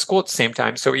didn't get out of school at the same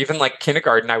time. So even like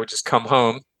kindergarten, I would just come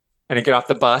home and I'd get off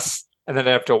the bus. And then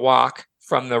I'd have to walk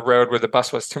from the road where the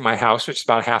bus was to my house, which is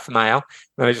about 1/2 mile.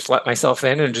 Then I just let myself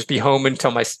in and just be home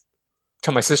until my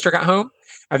sister got home.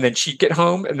 And then she'd get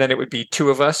home. And then it would be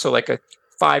 2 of us. So like a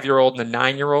 5-year-old and a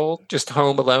 9-year-old just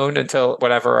home alone until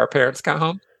whatever our parents got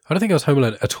home. I don't think I was home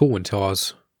alone at all until I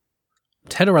was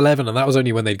 10 or 11. And that was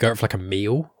only when they'd go out for like a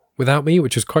meal without me,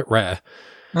 which was quite rare.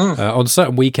 On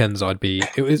certain weekends,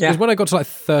 it was when I got to like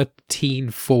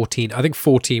 13, 14. I think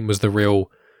 14 was the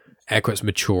real air quotes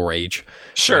mature age.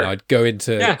 Sure. And I'd go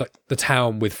into like, the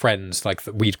town with friends, like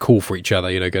we'd call for each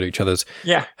other, go to each other's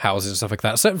houses and stuff like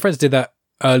that. Certain friends did that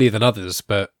earlier than others,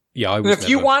 but yeah, I was. If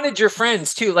you wanted your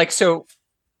friends too, like so,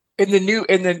 in the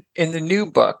new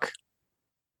book,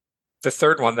 the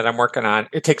 3rd one that I'm working on,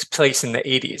 it takes place in the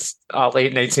 80s,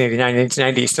 late 1989,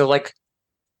 1990. So like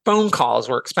phone calls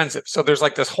were expensive. So there's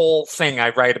like this whole thing I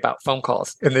write about phone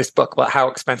calls in this book about how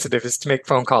expensive it is to make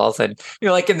phone calls. And,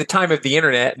 like in the time of the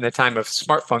internet and the time of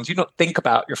smartphones, you don't think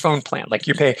about your phone plan. Like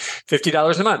you pay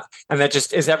 $50 a month and that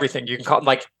just is everything. You can call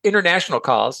like international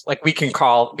calls. Like we can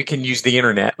use the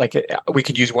internet. Like we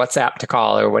could use WhatsApp to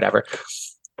call or whatever.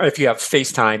 If you have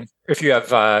FaceTime, if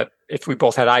we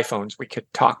both had iPhones, we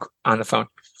could talk on the phone.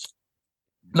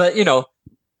 But,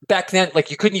 back then, like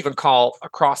you couldn't even call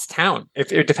across town.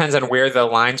 If it depends on where the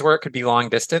lines were, it could be long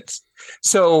distance.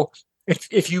 So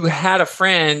if you had a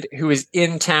friend who was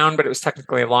in town, but it was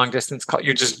technically a long distance call,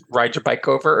 you just ride your bike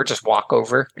over or just walk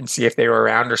over and see if they were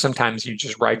around. Or sometimes you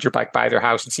just ride your bike by their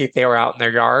house and see if they were out in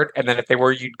their yard. And then if they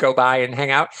were, you'd go by and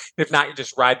hang out. If not, you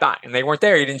just ride by and they weren't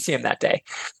there. You didn't see them that day.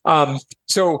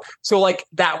 So like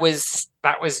that was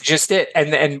just it.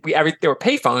 And there were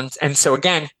payphones. And so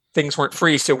again, things weren't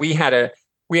free. So we had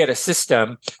a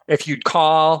system. If you'd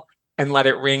call and let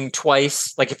it ring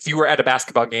twice, like if you were at a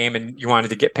basketball game and you wanted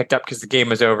to get picked up because the game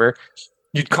was over,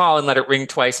 you'd call and let it ring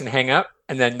twice and hang up.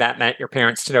 And then that meant your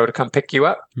parents to know to come pick you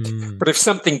up. But if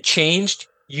something changed,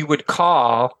 you would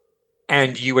call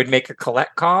and you would make a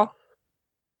collect call,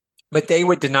 but they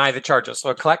would deny the charges. So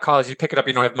a collect call is you pick it up,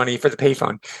 you don't have money for the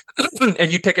payphone.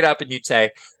 And you'd pick it up and you'd say,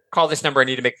 call this number, I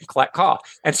need to make a collect call.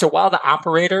 And so while the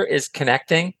operator is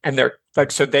connecting and they're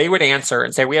like, so they would answer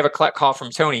and say, we have a collect call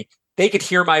from Tony. They could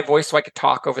hear my voice so I could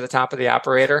talk over the top of the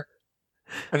operator.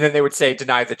 And then they would say,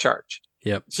 deny the charge.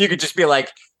 Yep. So you could just be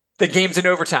like, the game's in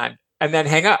overtime and then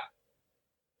hang up.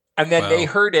 And then they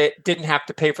heard it, didn't have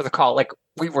to pay for the call. Like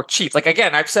we were cheap. Like,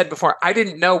 again, I've said before, I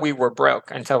didn't know we were broke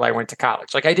until I went to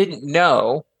college. Like I didn't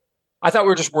know. I thought we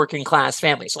were just working class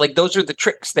families. So like those are the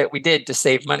tricks that we did to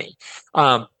save money.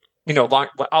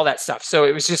 all that stuff. So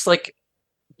it was just like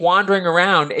wandering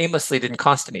around aimlessly didn't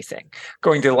cost anything.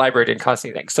 Going to the library didn't cost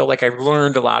anything. So like I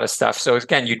learned a lot of stuff. So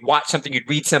again, you'd watch something, you'd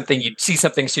read something, you'd see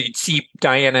something. So you'd see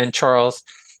Diana and Charles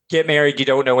get married. You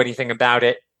don't know anything about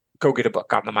it. Go get a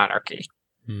book on the monarchy.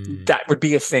 That would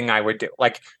be a thing I would do.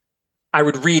 Like I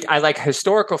would read, I like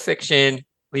historical fiction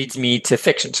leads me to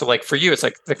fiction. So like for you, it's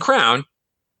like The Crown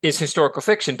is historical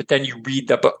fiction, but then you read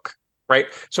the book. Right.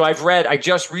 So I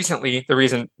just recently, the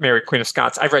reason Mary, Queen of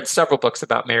Scots, I've read several books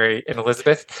about Mary and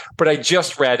Elizabeth, but I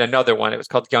just read another one. It was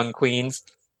called Young Queens,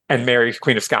 and Mary,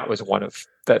 Queen of Scots was one of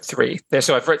the three.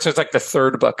 So it's like the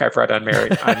third book I've read on Mary,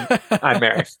 on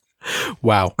Mary.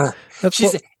 Wow.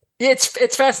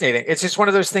 It's fascinating. It's just one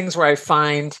of those things where I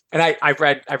find, and I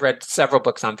read several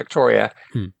books on Victoria.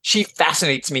 She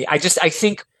fascinates me. I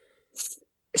think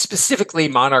specifically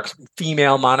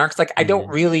female monarchs, like I don't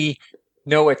really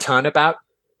know a ton about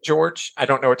George. I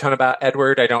don't know a ton about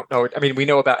Edward. We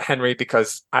know about Henry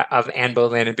because of Anne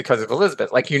Boleyn and because of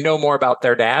Elizabeth. Like, know more about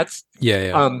their dads.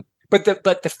 Yeah. But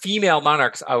the female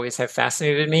monarchs always have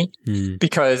fascinated me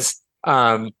because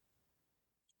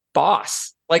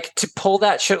boss, like to pull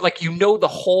that shit, like the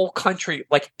whole country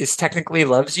like is technically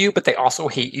loves you, but they also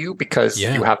hate you because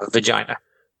you have a vagina.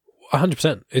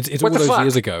 100%. It's all those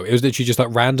years ago. It was literally just like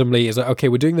randomly. It's like, okay,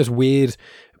 we're doing this weird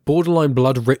borderline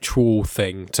blood ritual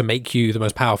thing to make you the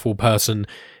most powerful person,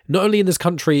 not only in this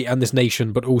country and this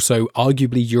nation, but also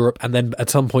arguably Europe, and then at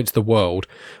some points the world.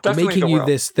 Definitely we're making you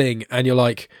this thing, and you're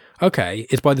like, okay,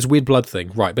 it's by this weird blood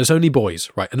thing, right? But it's only boys,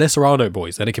 right? Unless there are no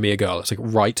boys, then it can be a girl. It's like,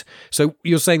 right. So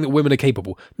you're saying that women are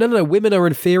capable? No. Women are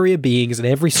inferior beings in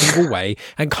every single way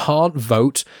and can't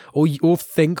vote or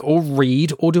think or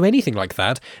read or do anything like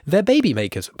that. They're baby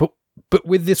makers, But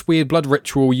with this weird blood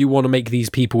ritual, you want to make these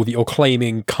people that you're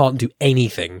claiming can't do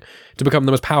anything to become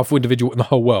the most powerful individual in the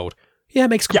whole world. Yeah, it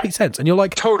makes complete sense. And you're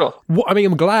like, total.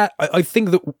 I'm glad. I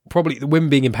think that probably the women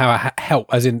being in power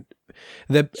help, as in,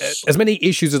 as many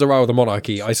issues as there are with the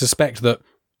monarchy, I suspect that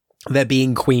there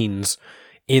being queens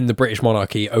in the British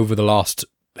monarchy over the last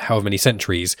however many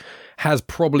centuries has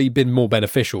probably been more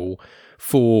beneficial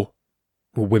for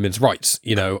women's rights,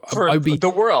 for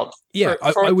the world. Yeah,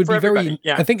 I would be very.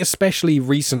 Yeah. I think especially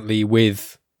recently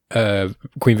with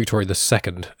Queen Victoria II.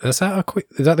 Is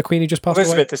that the Queen who just passed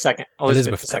away?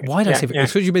 Elizabeth II. Why did I say?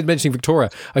 Because you've been mentioning Victoria,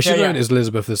 I should have known it as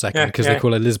Elizabeth II because they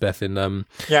call her Elizabeth in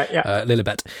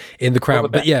Lilibet in The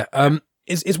Crown. But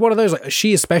it's one of those. Like,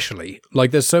 she especially,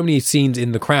 like, there's so many scenes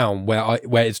in The Crown where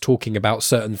it's talking about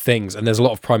certain things, and there's a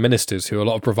lot of prime ministers who are a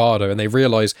lot of bravado, and they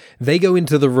realise they go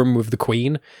into the room with the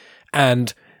Queen.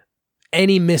 And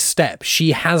any misstep,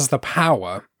 she has the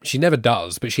power. She never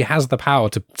does, but she has the power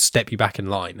to step you back in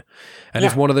line. And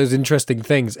it's one of those interesting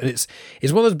things. And it's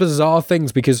one of those bizarre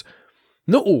things because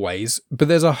not always, but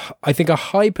there's I think a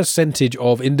high percentage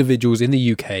of individuals in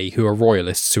the UK who are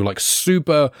royalists who are like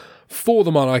super for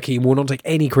the monarchy and will not take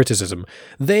any criticism.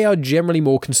 They are generally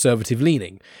more conservative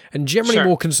leaning. And generally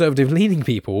more conservative leaning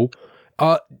people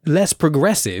are less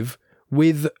progressive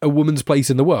with a woman's place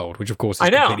in the world, which of course is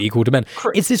completely equal to men.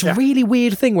 It's this really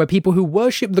weird thing where people who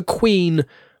worship the Queen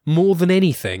more than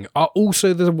anything are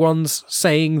also the ones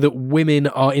saying that women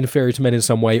are inferior to men in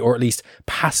some way, or at least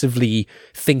passively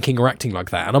thinking or acting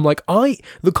like that. And I'm like,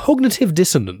 the cognitive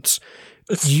dissonance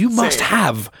you must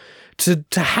have to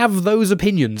have those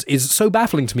opinions is so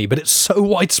baffling to me, but it's so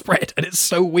widespread and it's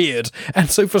so weird and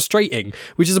so frustrating,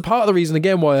 which is a part of the reason,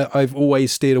 again, why I've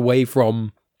always steered away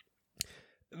from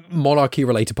monarchy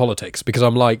related politics, because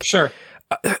I'm like,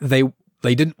 they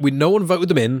didn't, no one voted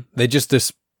them in. They're just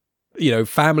this,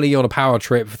 family on a power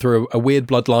trip through a weird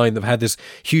bloodline that have had this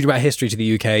huge amount of history to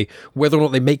the UK. Whether or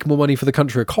not they make more money for the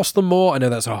country or cost them more, I know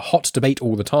that's a hot debate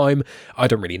all the time. I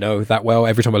don't really know that well.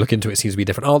 Every time I look into it, it seems to be a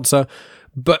different answer.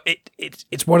 But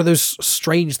it's one of those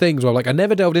strange things where, like, I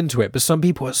never delved into it, but some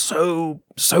people are so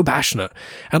passionate,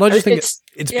 and I just think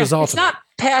it's bizarre. It's not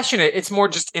passionate; it's more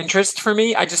just interest for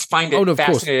me. I just find it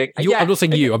fascinating. I'm not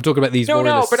saying you. I'm talking about these.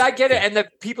 No, but I get it, and the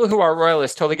people who are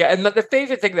royalists totally get it. And the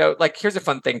favorite thing, though, like, here's a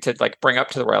fun thing to like bring up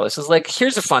to the royalists is like,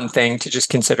 here's a fun thing to just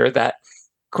consider that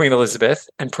Queen Elizabeth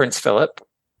and Prince Philip,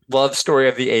 love story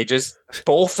of the ages,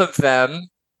 both of them.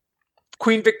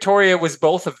 Queen Victoria was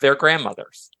both of their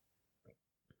grandmothers.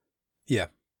 Yeah.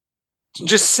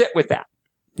 Just sit with that.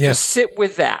 Yeah. Just sit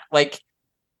with that. Like,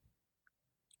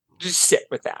 just sit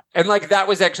with that. And like, that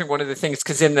was actually one of the things,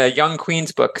 because in the Young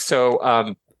Queen's book,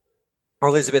 so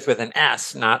Elizabeth with an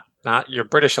S, not your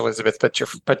British Elizabeth, but your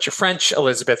French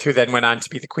Elizabeth, who then went on to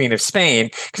be the Queen of Spain.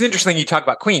 Because interestingly, you talk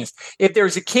about queens. If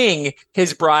there's a king,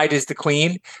 his bride is the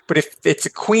queen. But if it's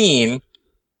a queen,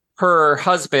 her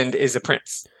husband is a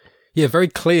prince. Yeah, very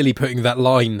clearly putting that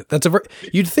line.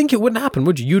 You'd think it wouldn't happen,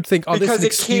 would you? You'd think, this is an because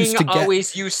excuse the to king get...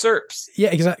 always usurps. Yeah,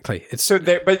 exactly. It's So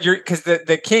because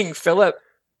the king Philip,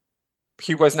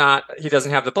 he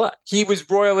doesn't have the blood. He was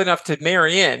royal enough to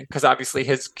marry in because obviously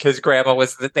his grandma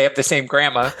was that they have the same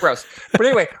grandma. Gross. But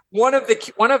anyway, one of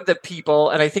the people,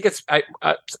 and I think I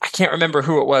can't remember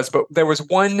who it was, but there was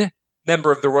one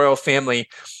member of the royal family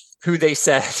who they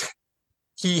said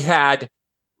he had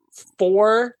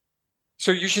 4.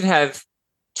 So you should have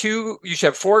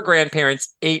 4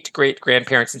 grandparents, 8 great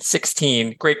grandparents, and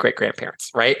 16 great great grandparents,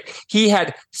 right? He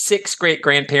had 6 great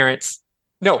grandparents.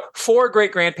 No, 4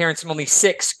 great grandparents and only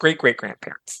 6 great great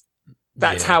grandparents.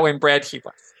 That's how inbred he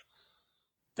was.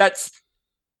 That's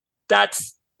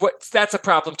a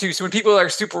problem too. So when people are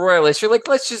super royalist, you're like,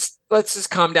 let's just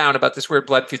calm down about this weird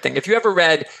blood feud thing. If you ever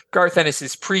read Garth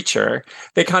Ennis's Preacher,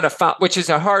 they kind of found, which is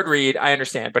a hard read, I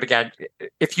understand. But again,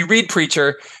 if you read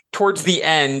Preacher, towards the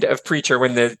end of Preacher,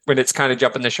 when it's kind of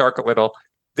jumping the shark a little,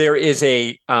 there is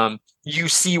you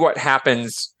see what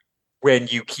happens when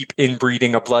you keep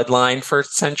inbreeding a bloodline for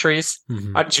centuries.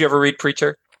 Mm-hmm. Did you ever read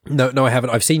Preacher? No, I haven't.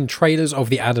 I've seen trailers of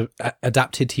the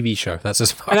adapted TV show. That's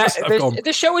as far as I've gone.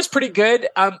 The show was pretty good.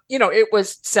 It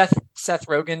was Seth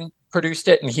Rogen produced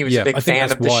it, and he was a big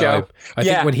fan of the show. I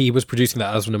think when he was producing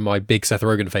that, was one of my big Seth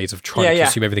Rogen phase of trying to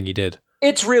consume everything he did.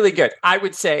 It's really good. I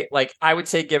would say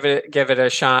give it a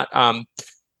shot.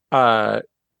 The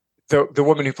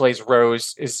woman who plays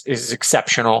Rose is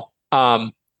exceptional.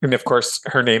 And of course,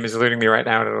 her name is eluding me right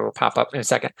now, and it'll pop up in a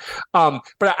second.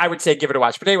 But I would say give it a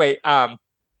watch. But anyway,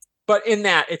 but in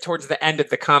that, towards the end of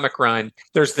the comic run,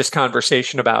 there's this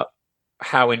conversation about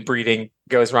how inbreeding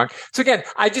goes wrong. So again,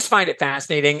 I just find it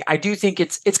fascinating. I do think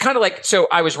it's kind of like, so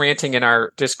I was ranting in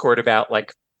our Discord about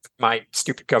like my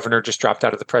stupid governor just dropped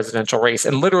out of the presidential race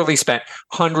and literally spent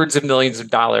hundreds of millions of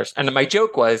dollars. And my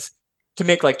joke was to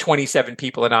make like 27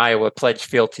 people in Iowa pledge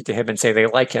fealty to him and say they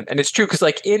like him. And it's true because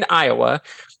like in Iowa,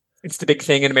 it's the big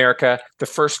thing in America. The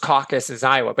first caucus is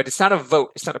Iowa, but it's not a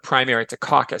vote. It's not a primary. It's a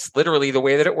caucus. Literally, the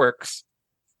way that it works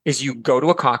is you go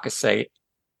to a caucus site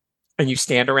and you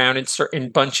stand around in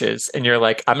bunches and you're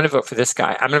like, I'm going to vote for this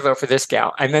guy. I'm going to vote for this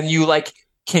gal. And then you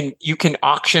can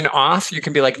auction off. You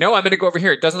can be like, no, I'm going to go over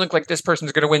here. It doesn't look like this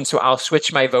person's going to win. So I'll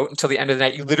switch my vote until the end of the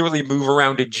night. You literally move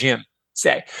around a gym,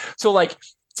 say. So like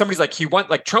somebody's like,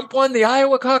 Trump won the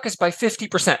Iowa caucus by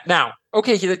 50%. Now,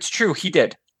 okay, that's true. He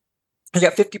did. He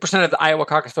got 50% of the Iowa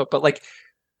caucus vote, but like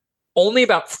only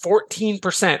about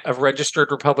 14% of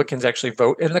registered Republicans actually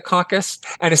vote in the caucus.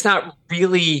 And it's not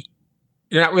really,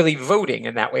 you're not really voting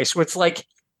in that way. So it's like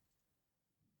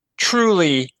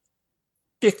truly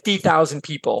 50,000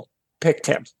 people picked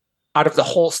him out of the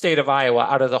whole state of Iowa,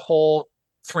 out of the whole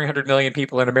 300 million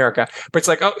people in America. But it's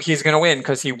like, oh, he's going to win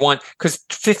because he won. Because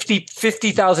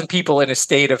 50,000 people in a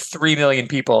state of 3 million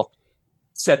people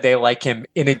said they like him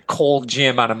in a cold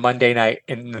gym on a Monday night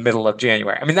in the middle of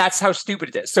January. I mean, that's how stupid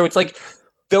it is. So it's like,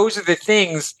 those are the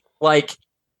things, like,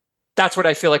 that's what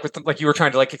I feel like with, like you were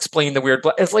trying to like explain the weird,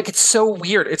 it's like, it's so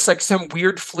weird. It's like some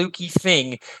weird fluky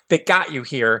thing that got you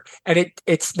here. And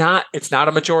it's not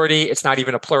a majority. It's not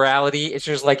even a plurality. It's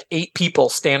just like 8 people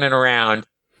standing around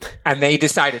and they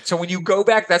decided. So when you go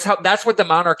back, that's what the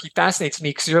monarchy fascinates me.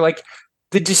 Because you're like,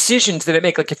 the decisions that it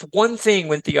make, like if one thing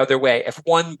went the other way, if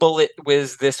one bullet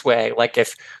was this way, like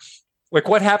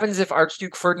what happens if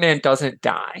Archduke Ferdinand doesn't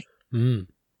die,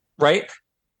 right?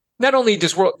 Not only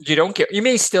you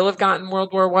may still have gotten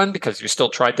World War I because you still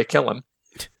tried to kill him,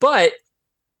 but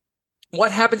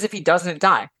what happens if he doesn't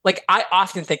die? Like I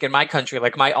often think in my country,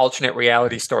 like my alternate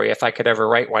reality story, if I could ever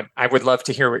write one, I would love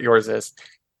to hear what yours is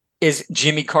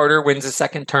Jimmy Carter wins a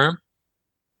second term.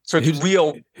 So it's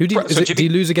real. Did he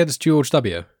lose against George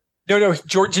W? No.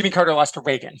 Jimmy Carter lost to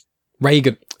Reagan.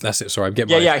 Reagan. That's it. Sorry, I'm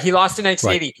getting Yeah. He lost in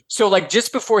 1980. Right. So like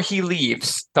just before he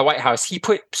leaves the White House, he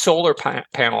put solar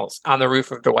panels on the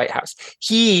roof of the White House.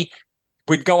 He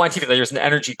would go on TV. There was an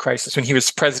energy crisis when he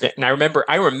was president. And I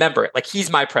remember it. Like he's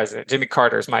my president. Jimmy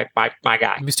Carter is my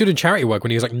guy. He was doing charity work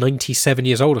when he was like 97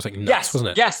 years old or something. Nuts,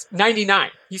 wasn't it? Yes. 99.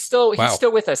 He's still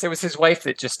with us. It was his wife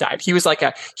that just died. He was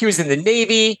he was in the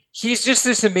Navy. He's just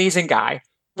this amazing guy.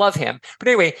 Love him. But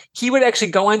anyway, he would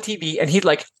actually go on TV and he'd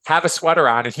like have a sweater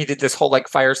on and he did this whole like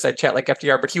fireside chat like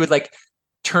FDR, but he would like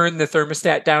turn the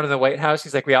thermostat down in the White House.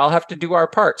 He's like, we all have to do our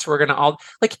part. So we're going to all,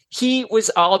 like, he was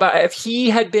all about, if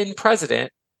he had been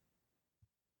president,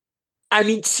 I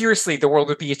mean, seriously, the world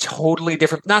would be a totally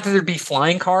different. Not that there'd be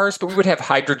flying cars, but we would have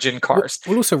hydrogen cars.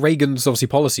 Well, also Reagan's obviously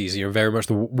policies, very much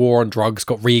the war on drugs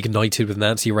got reignited with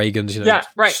Nancy Reagan's,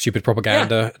 stupid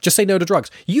propaganda. Yeah. Just say no to drugs.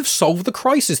 You've solved the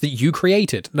crisis that you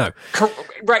created. No.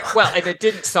 Right. Well, and it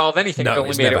didn't solve anything. No, it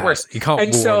only made it worse. You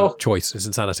can't war on choice. It's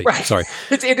insanity. Right. Sorry.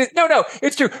 It is. No,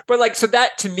 it's true. But so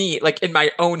that to me, in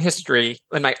my own history,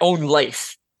 in my own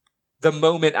life, the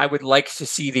moment I would like to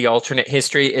see the alternate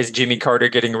history is Jimmy Carter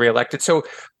getting reelected. So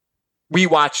we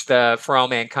watched the For All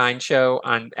Mankind show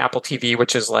on Apple TV,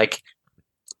 which is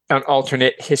an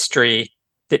alternate history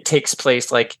that takes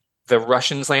place the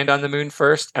Russians land on the moon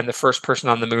first, and the first person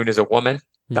on the moon is a woman.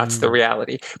 That's the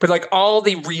reality. But all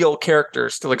the real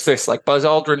characters still exist. Buzz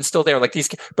Aldrin's still there.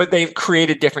 But they've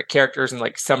created different characters, and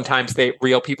sometimes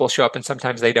real people show up and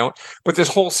sometimes they don't. But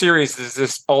this whole series is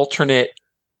this alternate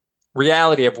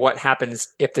reality of what happens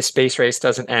if the space race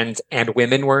doesn't end and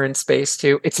women were in space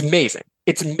too. It's amazing.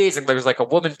 It's amazing. There's a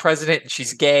woman president and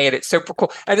she's gay, and it's super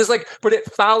cool. And it's but it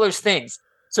follows things.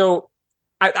 So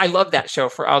I love that show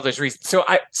for all those reasons.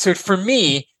 So for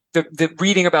me, the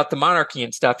reading about the monarchy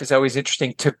and stuff is always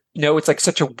interesting to know. It's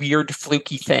such a weird,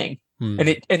 fluky thing.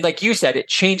 And like you said, it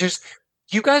changes.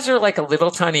 You guys are a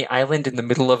little tiny island in the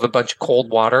middle of a bunch of cold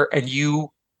water, and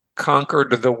you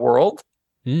conquered the world.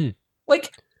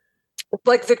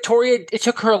 Victoria, it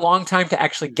took her a long time to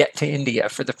actually get to India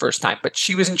for the first time, but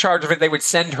she was in charge of it. They would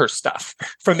send her stuff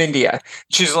from India.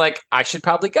 She's I should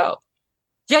probably go.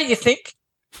 Yeah, you think?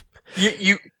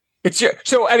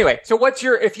 So anyway, what's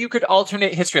if you could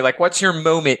alternate history, what's your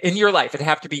moment in your life? It'd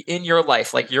have to be in your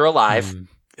life, you're alive.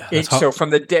 So from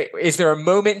the day, is there a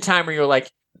moment in time where you're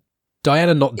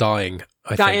Diana not dying?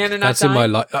 That's in my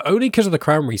life, only because of The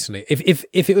Crown recently.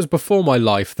 If it was before my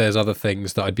life, there's other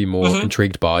things that I'd be more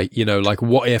intrigued by.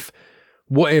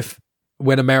 What if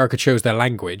when America chose their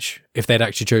language, if they'd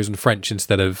actually chosen French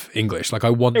instead of English? I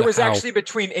wonder. It was actually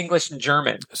between English and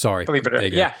German. Sorry, believe it or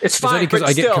not. Yeah, it's fine. It's only because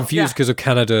I get confused because of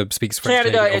Canada speaks French.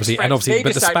 Obviously,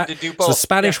 but the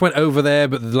Spanish went over there,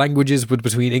 but the languages were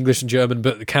between English and German.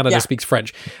 But Canada speaks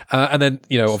French, and then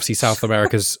obviously South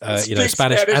America's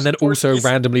Spanish, and then also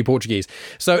randomly Portuguese.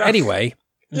 So anyway.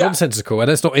 Nonsensical, and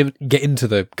let's not even get into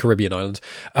the Caribbean islands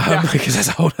because that's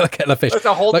a whole other kettle of fish. It's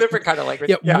a whole different kind of language.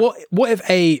 Yeah. What if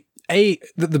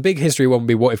the big history one would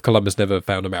be, what if Columbus never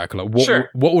found America?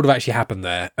 What would have actually happened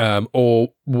there? Or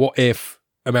what if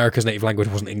America's native language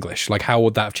wasn't English? How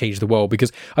would that have changed the world?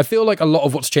 Because I feel a lot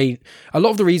of what's changed, a lot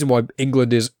of the reason why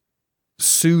England is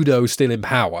pseudo still in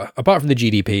power, apart from the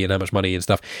GDP and how much money and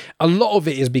stuff, a lot of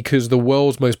it is because the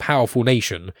world's most powerful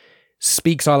nation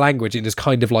speaks our language and is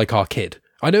kind of like our kid.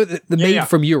 I know that they're made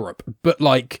from Europe, but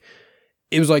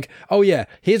it was oh yeah,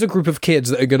 here's a group of kids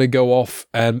that are going to go off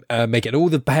and make it. And all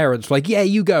the parents were yeah,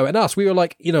 you go. And us, we were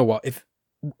you know what, if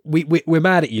we're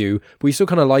mad at you, but we still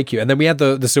kind of like you. And then we had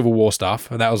the Civil War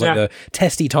stuff, and that was the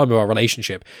testy time of our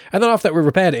relationship. And then after that, we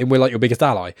repaired it, and we're your biggest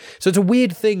ally. So it's a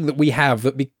weird thing that we have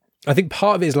that I think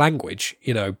part of it is language,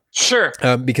 Sure.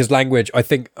 Because language, I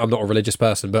think, I'm not a religious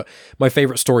person, but my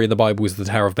favourite story in the Bible is the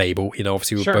Tower of Babel.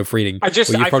 Obviously we're both reading.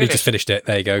 You probably just finished it.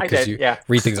 There you go, because you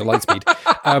read things at light speed.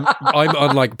 I'm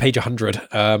on page 100.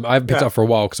 I haven't picked it up for a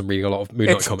while because I'm reading a lot of Moon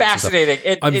Knight comics. It's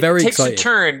fascinating. I'm very excited. It takes a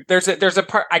turn. There's a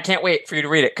part, I can't wait for you to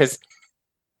read it, because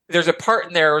there's a part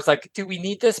in there where it's do we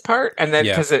need this part? And then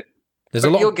because there's a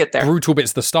lot of brutal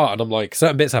bits at the start, and I'm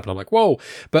certain bits happen. I'm whoa.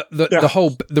 But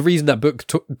the reason that book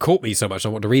caught me so much, I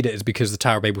want to read it, is because the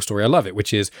Tower of Babel story, I love it,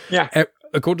 which is,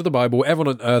 according to the Bible,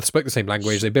 everyone on earth spoke the same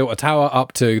language. They built a tower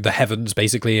up to the heavens,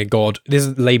 basically, and God, this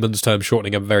is layman's terms,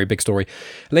 shortening a very big story.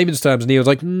 Layman's terms, and he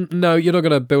was no, you're not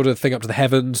going to build a thing up to the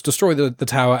heavens, destroy the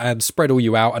tower, and spread all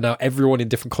you out. And now everyone in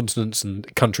different continents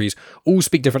and countries all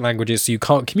speak different languages, so you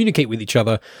can't communicate with each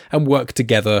other and work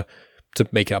together to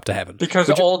make it up to heaven. Because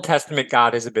the Old Testament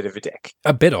God is a bit of a dick.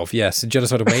 A bit of, yes. A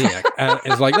genocidal maniac. And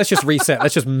it's let's just reset.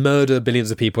 Let's just murder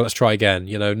billions of people. Let's try again.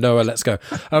 Noah, let's go.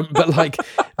 But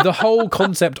the whole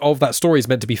concept of that story is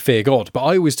meant to be fear God. But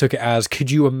I always took it as, could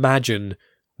you imagine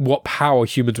what power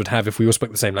humans would have if we all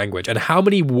spoke the same language? And how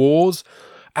many wars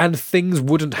and things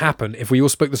wouldn't happen if we all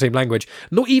spoke the same language?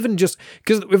 Not even just...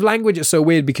 Because with language, it's so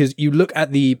weird, because you look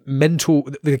at the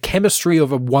chemistry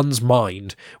of one's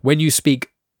mind when you speak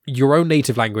your own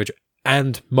native language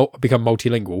and become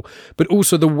multilingual, but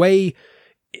also the way,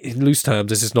 in loose terms,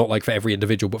 this is not for every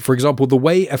individual, but for example, the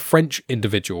way a French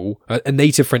individual, a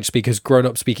native French speaker, has grown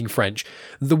up speaking French,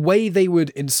 the way they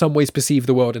would in some ways perceive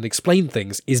the world and explain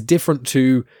things is different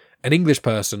to an English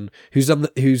person who's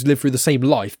lived through the same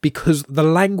life, because the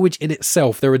language in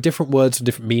itself, there are different words and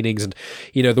different meanings, and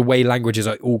the way languages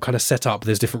are all kind of set up,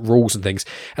 there's different rules and things,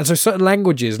 and so certain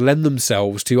languages lend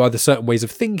themselves to either certain ways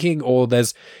of thinking, or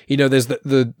there's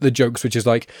the jokes which is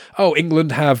like, oh,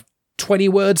 England have 20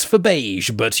 words for beige,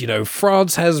 but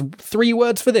France has 3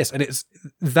 words for this, and it's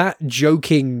that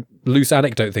joking loose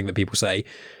anecdote thing that people say.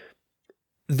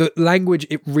 The language,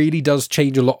 it really does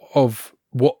change a lot of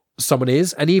what someone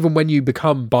is, and even when you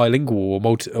become bilingual or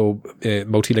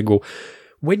multilingual,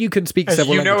 when you can speak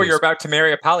several languages, you're about to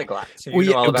marry a polyglot. So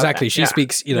exactly. She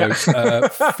speaks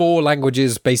 4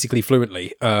 languages basically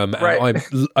fluently. Right.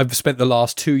 I've spent the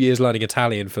last 2 years learning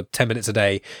Italian for 10 minutes a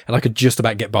day, and I could just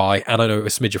about get by, and I know a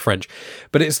smidge of French,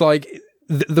 but it's like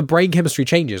the brain chemistry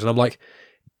changes, and I'm like,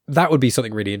 that would be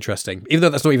something really interesting, even though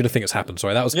that's not even a thing that's happened.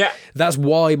 Sorry, that's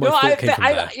why my thought came from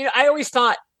there.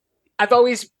 I've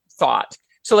always thought.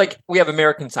 So, like, we have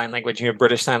American Sign Language,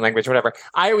 British Sign Language, whatever.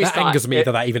 I always thought angers me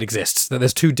that even exists. That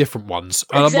there's 2 different ones.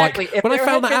 Exactly. And I'm like, when I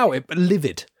found that out, it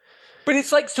livid. But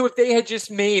it's like, so if they had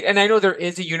just made, and I know there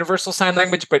is a universal sign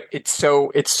language, but it's so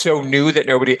new that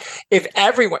nobody. If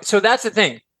everyone, so that's the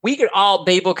thing. We could all,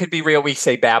 Babel could be real. We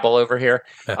say Babel over here.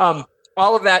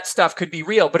 All of that stuff could be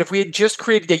real. But if we had just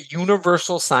created a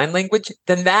universal sign language,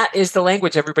 then that is the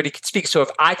language everybody could speak. So if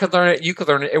I could learn it, you could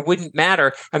learn it, it wouldn't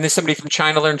matter. And then somebody from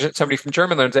China learns it, somebody from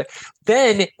Germany learns it.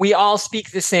 Then we all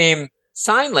speak the same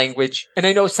sign language. And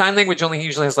I know sign language only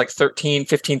usually has like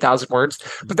 15,000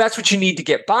 words, but that's what you need to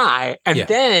get by. And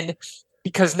then,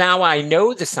 because now I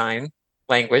know the sign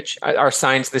language, our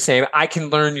signs the same, I can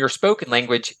learn your spoken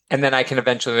language, and then I can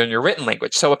eventually learn your written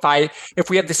language. So if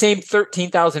we have the same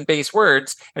 13,000 base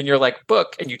words, and you're like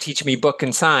book, and you teach me book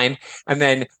and sign, and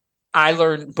then I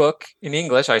learn book in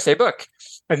English, I say book,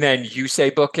 and then you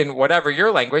say book in whatever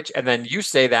your language, and then you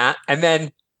say that, and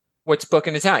then what's book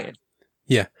in Italian?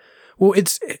 Yeah. Well,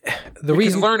 it's the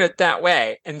reason we can learn it that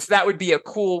way, and so that would be a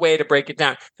cool way to break it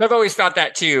down. So I've always thought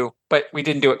that too, but we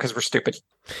didn't do it because we're stupid.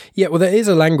 Yeah, well, there is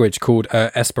a language called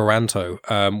Esperanto,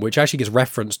 which actually gets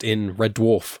referenced in Red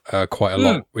Dwarf quite a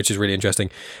lot, which is really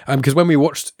interesting. Because when we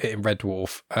watched it in Red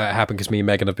Dwarf, it happened because me and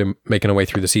Megan have been making our way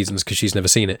through the seasons because she's never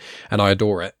seen it, and I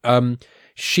adore it.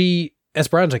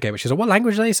 Esperanto came, and she's like, "What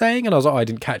language are they saying?" And I was like, "Oh, I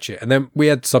didn't catch it." And then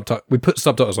we put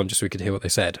subtitles on just so we could hear what they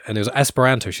said, and it was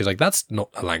Esperanto. She's like, "That's not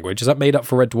a language. Is that made up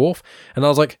for Red Dwarf?" And I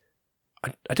was like,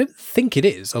 I don't think it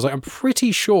is. I was like, I'm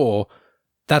pretty sure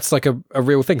that's like a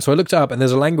real thing. So I looked it up, and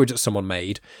there's a language that someone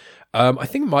made. I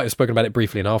think I might have spoken about it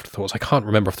briefly in Afterthoughts. I can't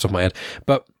remember off the top of my head,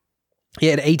 but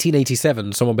yeah, in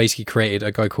 1887, someone basically created,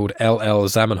 a guy called L.L.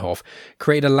 Zamenhof,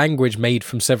 created a language made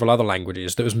from several other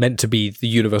languages that was meant to be the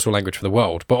universal language for the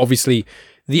world. But obviously,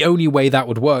 the only way that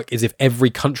would work is if every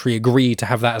country agreed to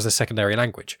have that as a secondary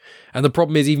language. And the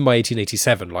problem is, even by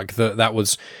 1887, like that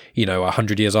was,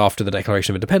 100 years after the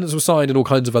Declaration of Independence was signed and all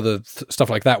kinds of other stuff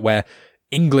like that, where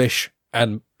English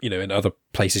and, in other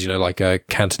places, like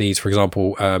Cantonese, for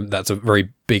example, that's a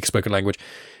very big spoken language.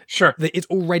 Sure. It's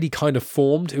already kind of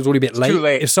formed. It was already a bit late. Too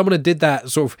late. If someone had did that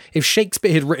if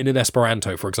Shakespeare had written in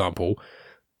Esperanto, for example,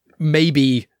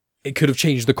 maybe it could have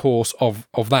changed the course of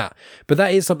that. But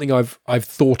that is something I've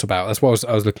thought about. That's what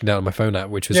I was looking down at my phone at,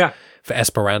 which was for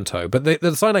Esperanto. But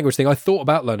the sign language thing, I thought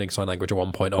about learning sign language at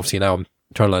one point. Obviously now I'm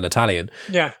trying to learn Italian.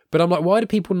 Yeah. But I'm like, why do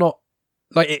people not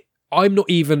like it? I'm not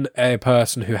even a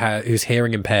person who's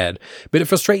hearing impaired, but it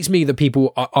frustrates me that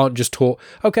people aren't just taught,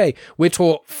 okay, we're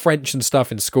taught French and stuff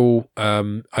in school,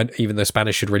 and even though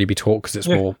Spanish should really be taught because it's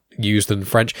more used than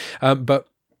French, but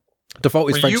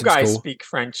default is French in school. You guys speak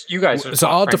French. You guys are so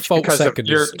our French default second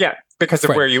is because French.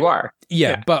 of where you are.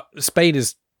 Yeah, but Spain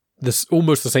is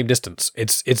almost the same distance.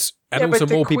 It's and also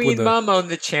but more the people Queen Mum owned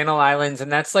the Channel Islands,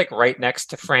 and that's like right next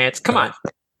to France. Come on.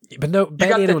 But no,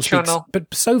 barely anyone speaks.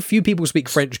 But so few people speak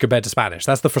French compared to Spanish.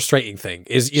 That's the frustrating thing.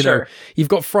 Is know, you've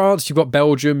got France, you've got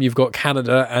Belgium, you've got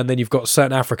Canada, and then you've got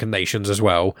certain African nations as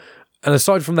well. And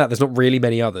aside from that, there's not really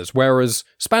many others. Whereas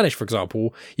Spanish, for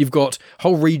example, you've got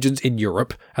whole regions in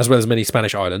Europe, as well as many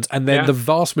Spanish islands, and then the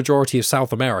vast majority of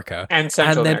South America. And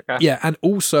Central America. Yeah, and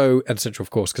Central, of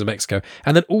course, because of Mexico.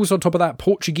 And then also on top of that,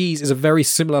 Portuguese is a very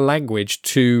similar language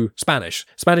to Spanish.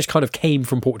 Spanish kind of came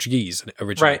from Portuguese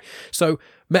originally. Right. So,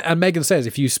 and Megan says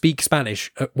if you speak Spanish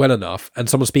well enough and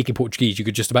someone's speaking Portuguese, you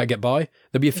could just about get by.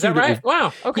 There'll be a few. Is that right?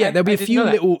 Wow. Okay. Yeah, there'll be a few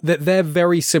little that they're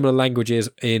very similar languages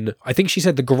in. I think she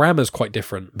said the grammar's quite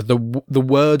different, but the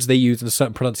words they use in a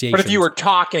certain pronunciation. But if you were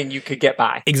talking, you could get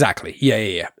by. Exactly.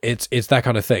 Yeah. It's that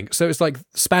kind of thing. So it's like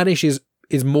Spanish is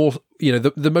more,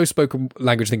 the most spoken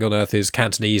language thing on earth is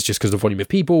Cantonese just because of the volume of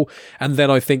people. And then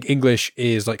I think English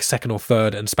is like second or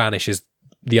third and Spanish is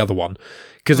the other one,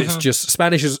 because it's just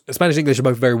Spanish and English are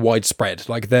both very widespread.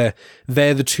 Like they're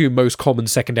the two most common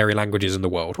secondary languages in the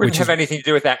world. Wouldn't have anything to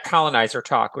do with that colonizer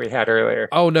talk we had earlier.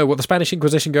 Oh no, what, the Spanish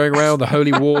Inquisition going around, the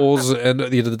Holy Wars, and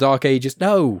the Dark Ages?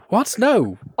 No, what?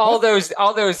 No, all those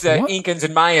Incans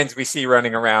and Mayans we see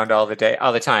running around all the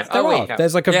time. No.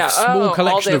 There's like a small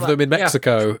collection of them in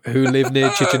Mexico who live near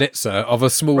Chichen Itza, of a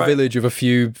small village of a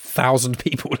few thousand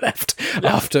people left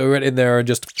after we went in there and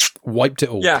just wiped it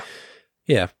all.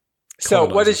 Yeah. So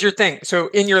what is your thing? So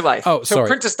in your life. So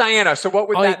Princess Diana. So what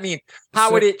would that mean?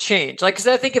 How would it change? Like, because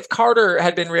I think if Carter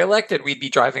had been reelected, we'd be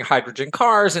driving hydrogen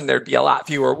cars and there'd be a lot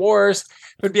fewer wars.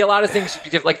 There'd be a lot of things.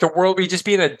 Like the world would just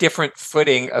be in a different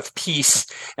footing of peace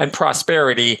and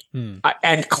prosperity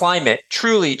and climate.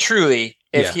 Truly.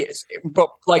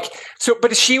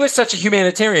 But she was such a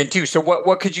humanitarian too. So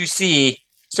what could you see?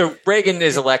 So Reagan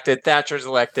is elected. Thatcher's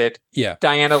elected. Yeah.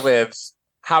 Diana lives.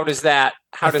 How does that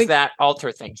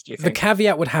alter things, do you think? The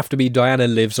caveat would have to be Diana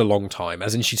lives a long time,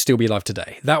 as in she'd still be alive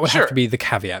today. That would have to be the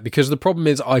caveat, because the problem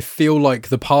is I feel like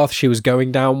the path she was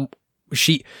going down,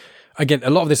 again,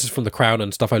 a lot of this is from The Crown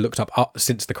and stuff I looked up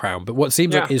since The Crown, but what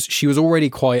seems like is she was already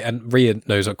quite, and Rhea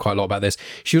knows quite a lot about this,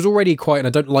 she was already quite, and I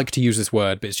don't like to use this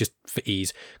word, but it's just for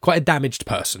ease, quite a damaged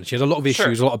person. She had a lot of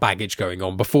issues, a lot of baggage going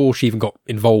on before she even got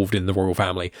involved in the royal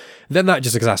family. Then that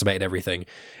just exacerbated everything.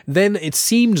 Then it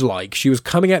seemed like she was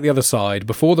coming out the other side.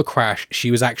 Before the crash, she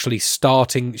was actually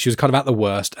she was kind of at the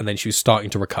worst, and then she was starting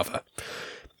to recover.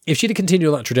 If she'd have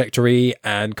continued on that trajectory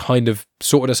and kind of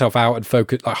sorted herself out and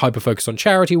hyper-focused on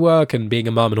charity work and being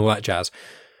a mum and all that jazz,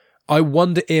 I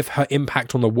wonder if her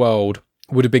impact on the world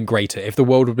would have been greater, if the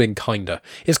world would have been kinder.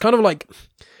 It's kind of like,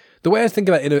 the way I think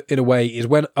about it in a way is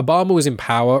when Obama was in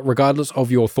power, regardless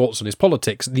of your thoughts on his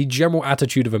politics, the general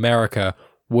attitude of America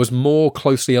was more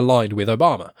closely aligned with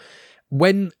Obama.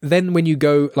 When you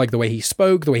go, like the way he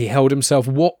spoke, the way he held himself,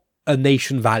 what a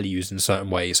nation values in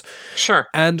certain ways. Sure.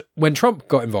 And when Trump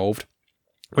got involved,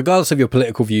 regardless of your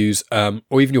political views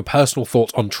or even your personal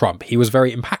thoughts on Trump, he was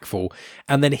very impactful.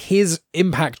 And then his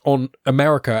impact on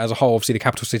America as a whole, obviously the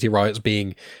capital city riots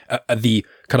being the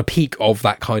kind of peak of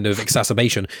that kind of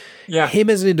exacerbation.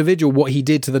 Him as an individual, what he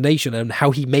did to the nation and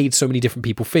how he made so many different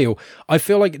people feel. I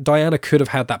feel like Diana could have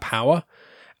had that power.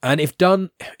 And if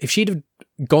she'd have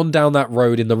gone down that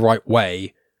road in the right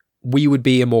way, we would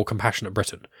be a more compassionate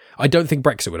Britain. I don't think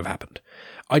Brexit would have happened.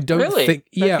 I don't think...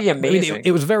 That'd be amazing. I mean,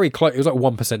 it was very close. It was like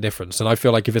 1% difference. And I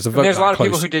feel like if it's a vote there's a lot of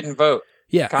people who didn't vote.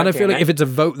 Yeah, and I feel like if it's a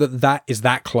vote that is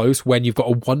that close, when you've got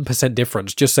a 1%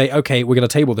 difference, just say, okay, we're going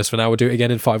to table this for now, we'll do it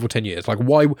again in 5 or 10 years. Like,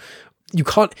 why... You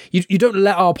can't... You don't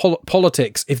let our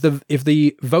politics... If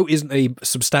the vote isn't a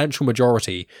substantial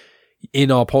majority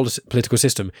in our political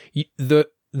system,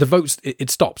 the votes, it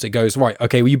stops. It goes, right,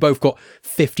 okay, well, you both got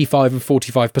 55 and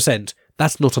 45%.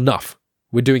 That's not enough.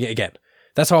 We're doing it again.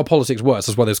 That's how our politics works.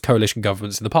 That's why there's coalition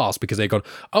governments in the past, because they've gone,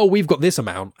 oh, we've got this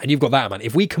amount and you've got that amount.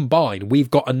 If we combine,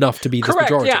 we've got enough to be this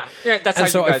majority. Yeah, that's and how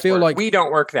so you guys I feel work. Like we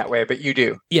don't work that way, but you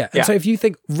do. Yeah, and so if you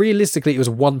think realistically, it was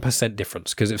 1%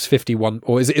 difference because it's 51,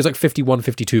 or it's like 51,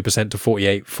 52% to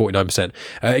 48, 49%.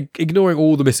 Ignoring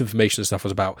all the misinformation and stuff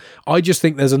was about. I just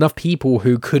think there's enough people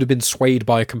who could have been swayed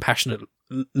by a compassionate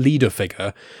leader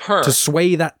figure to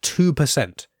sway that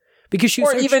 2%. Because she's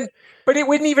but it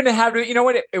wouldn't even have to, you know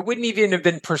what? It wouldn't even have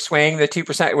been persuading the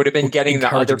 2%. It would have been getting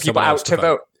the other people out to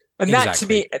vote. And that to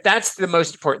me, that's the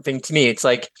most important thing to me. It's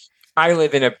like, I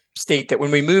live in a state that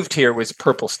when we moved here was a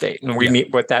purple state. And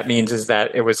what that means is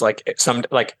that it was like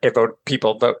they voted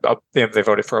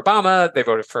for Obama. They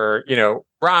voted for,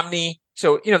 Romney.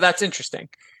 So, that's interesting.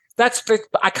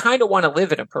 I kind of want to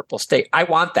live in a purple state. I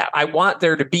want that. I want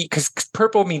there to be, because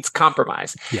purple means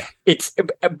compromise. Yeah.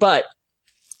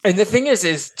 And the thing is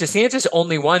DeSantis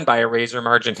only won by a razor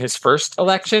margin his first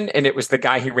election, and it was the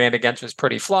guy he ran against was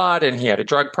pretty flawed, and he had a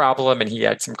drug problem, and he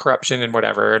had some corruption and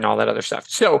whatever, and all that other stuff.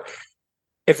 So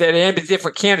if that had been a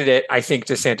different candidate, I think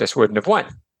DeSantis wouldn't have won.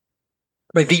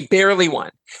 But he barely won.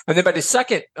 And then by the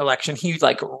second election, he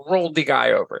rolled the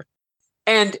guy over.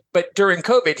 But during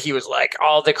COVID, he was like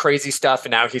all the crazy stuff,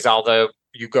 and now he's all the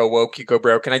you go woke, you go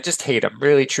broke, and I just hate him.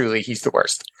 Really, truly, he's the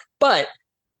worst. But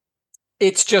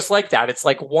it's just like that. It's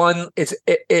like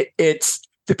it's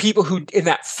the people who in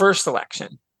that first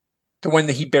election, the one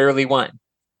that he barely won.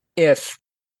 If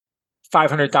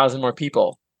 500,000 more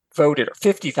people voted or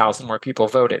 50,000 more people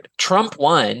voted, Trump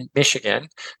won Michigan,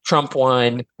 Trump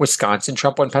won Wisconsin,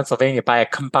 Trump won Pennsylvania by a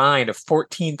combined of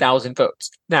 14,000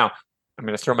 votes. Now, I'm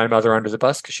going to throw my mother under the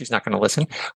bus because she's not going to listen.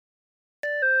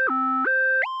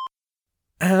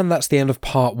 And that's the end of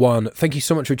part 1. Thank you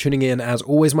so much for tuning in. As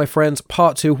always, my friends,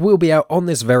 part 2 will be out on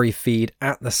this very feed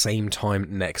at the same time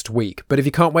next week. But if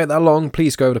you can't wait that long,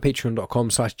 please go to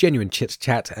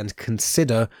patreon.com/genuinechitchat and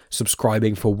consider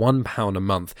subscribing for £1 a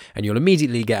month. And you'll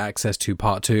immediately get access to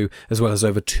part 2, as well as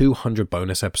over 200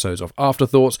 bonus episodes of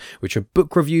Afterthoughts, which are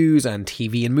book reviews and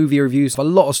TV and movie reviews. A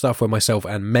lot of stuff where myself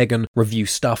and Megan review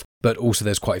stuff, but also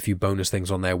there's quite a few bonus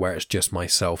things on there where it's just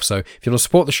myself. So if you want to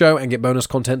support the show and get bonus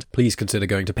content, please consider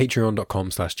going to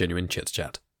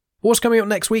patreon.com/genuinechitchat. What's coming up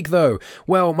next week though?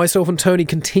 Well, myself and Tony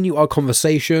continue our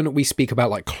conversation. We speak about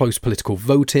like close political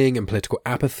voting and political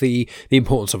apathy, the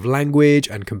importance of language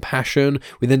and compassion.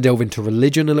 We then delve into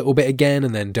religion a little bit again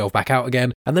and then delve back out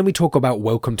again. And then we talk about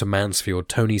Welcome to Mansfield,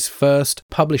 Tony's first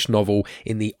published novel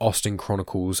in the Austen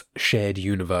Chronicles shared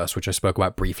universe, which I spoke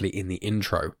about briefly in the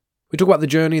intro. We talk about the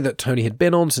journey that Tony had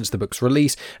been on since the book's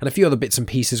release, and a few other bits and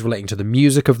pieces relating to the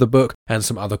music of the book, and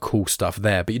some other cool stuff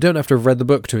there. But you don't have to have read the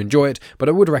book to enjoy it, but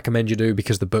I would recommend you do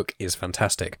because the book is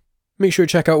fantastic. Make sure you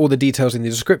check out all the details in the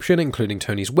description, including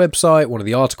Tony's website, one of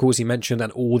the articles he mentioned,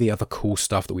 and all the other cool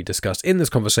stuff that we discussed in this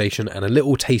conversation, and a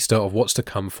little taster of what's to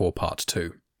come for part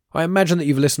 2. I imagine that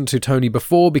you've listened to Tony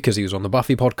before because he was on the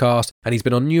Buffy podcast, and he's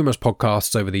been on numerous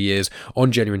podcasts over the years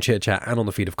on Genuine Chit Chat and on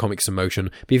the feed of Comics in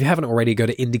Motion. But if you haven't already, go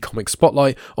to Indie Comics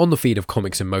Spotlight on the feed of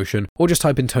Comics in Motion, or just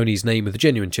type in Tony's name with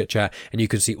Genuine Chit Chat, and you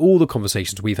can see all the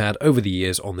conversations we've had over the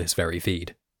years on this very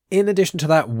feed. In addition to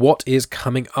that, what is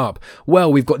coming up? Well,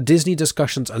 we've got Disney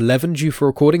Discussions 11 due for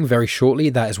recording very shortly.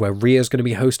 That is where Ria's going to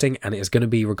be hosting, and it is going to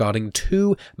be regarding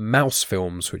 2 mouse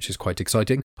films, which is quite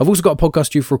exciting. I've also got a podcast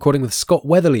due for recording with Scott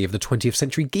Weatherly of the 20th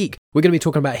Century Geek. We're going to be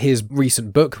talking about his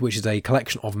recent book, which is a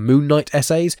collection of Moon Knight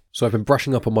essays. So I've been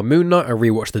brushing up on my Moon Knight. I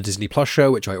rewatched the Disney Plus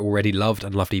show, which I already loved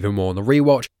and loved even more on the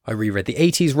rewatch. I reread the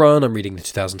 80s run, I'm reading the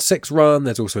 2006 run,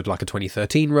 there's also like a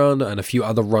 2013 run, and a few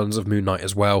other runs of Moon Knight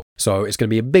as well. So it's going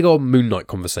to be a big old Moon Knight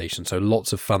conversation, so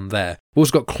lots of fun there. We've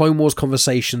also got Clone Wars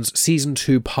Conversations Season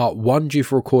 2 Part 1 due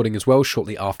for recording as well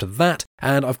shortly after that,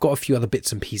 and I've got a few other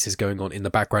bits and pieces going on in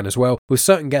the background as well, with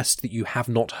certain guests that you have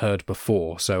not heard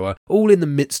before. So all in the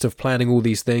midst of planning all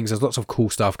these things, there's lots of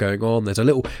cool stuff going on. There's a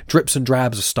little drips and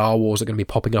drabs of Star Wars that are going to be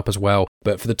popping up as well,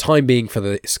 but for the time being for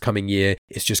this coming year,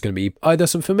 it's just going to be either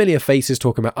some familiar faces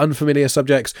talking about unfamiliar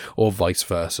subjects or vice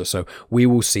versa, so we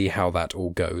will see how that all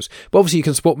goes. But obviously you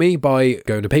can support me by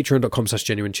going to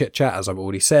patreon.com/genuinechitchat, as I've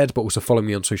already said, but also follow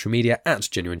me on social media at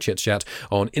Genuine Chit Chat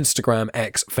on Instagram,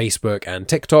 X, Facebook and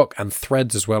TikTok, and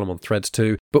Threads as well. I'm on Threads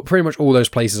too, but pretty much all those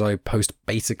places I post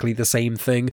basically the same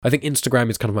thing. I think Instagram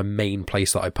is kind of my main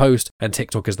place that I post, and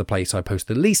TikTok is the place I post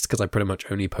the least because I pretty much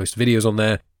only post videos on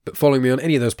there. But following me on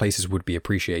any of those places would be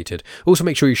appreciated. Also,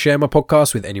 make sure you share my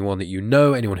podcast with anyone that you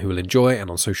know, anyone who will enjoy it, and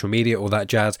on social media, all that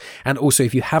jazz. And also,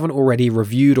 if you haven't already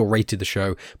reviewed or rated the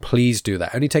show, please do that.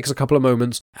 It only takes a couple of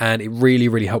moments, and it really,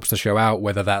 really helps the show out,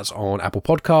 whether that's on Apple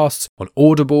Podcasts, on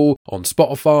Audible, on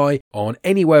Spotify, on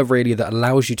anywhere really that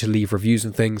allows you to leave reviews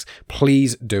and things.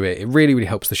 Please do it. It really, really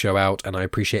helps the show out, and I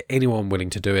appreciate anyone willing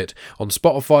to do it. On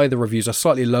Spotify, the reviews are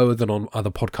slightly lower than on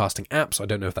other podcasting apps. I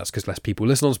don't know if that's because less people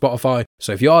listen on Spotify.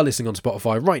 So if you are listening on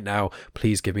Spotify right now,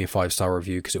 please give me a 5-star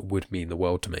review because it would mean the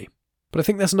world to me. But I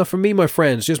think that's enough from me, my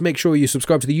friends. Just make sure you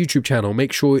subscribe to the YouTube channel.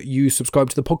 Make sure you subscribe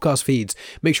to the podcast feeds.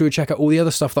 Make sure you check out all the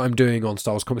other stuff that I'm doing on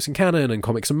Star Wars Comics in Canon and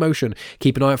Comics in Motion.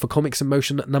 Keep an eye out for Comics in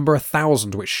Motion number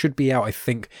 1000, which should be out, I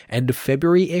think, end of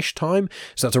February-ish time.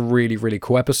 So that's a really, really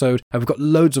cool episode. And we've got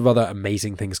loads of other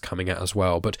amazing things coming out as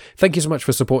well. But thank you so much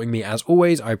for supporting me as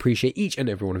always. I appreciate each and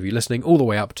every one of you listening all the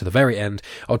way up to the very end.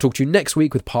 I'll talk to you next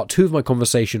week with part 2 of my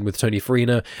conversation with Tony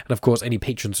Farina. And of course, any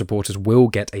Patreon supporters will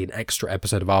get an extra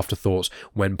episode of Afterthoughts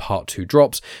when part 2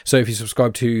 drops. So if you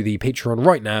subscribe to the Patreon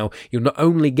right now, you'll not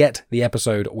only get the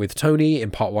episode with Tony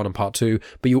in part 1 and part 2,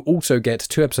 but you'll also get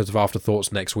 2 episodes of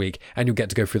Afterthoughts next week, and you'll get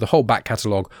to go through the whole back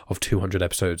catalogue of 200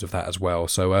 episodes of that as well.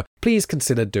 So please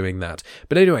consider doing that.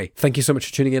 But anyway, thank you so much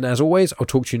for tuning in as always. I'll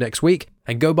talk to you next week,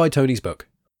 and go buy Tony's book.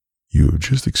 You have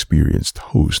just experienced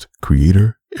host,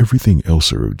 creator, everything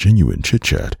elser of Genuine Chit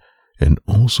Chat, and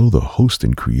also the host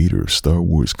and creator of Star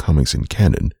Wars Comics in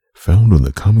Canon, found on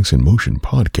the Comics in Motion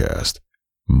podcast,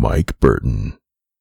 Mike Burton.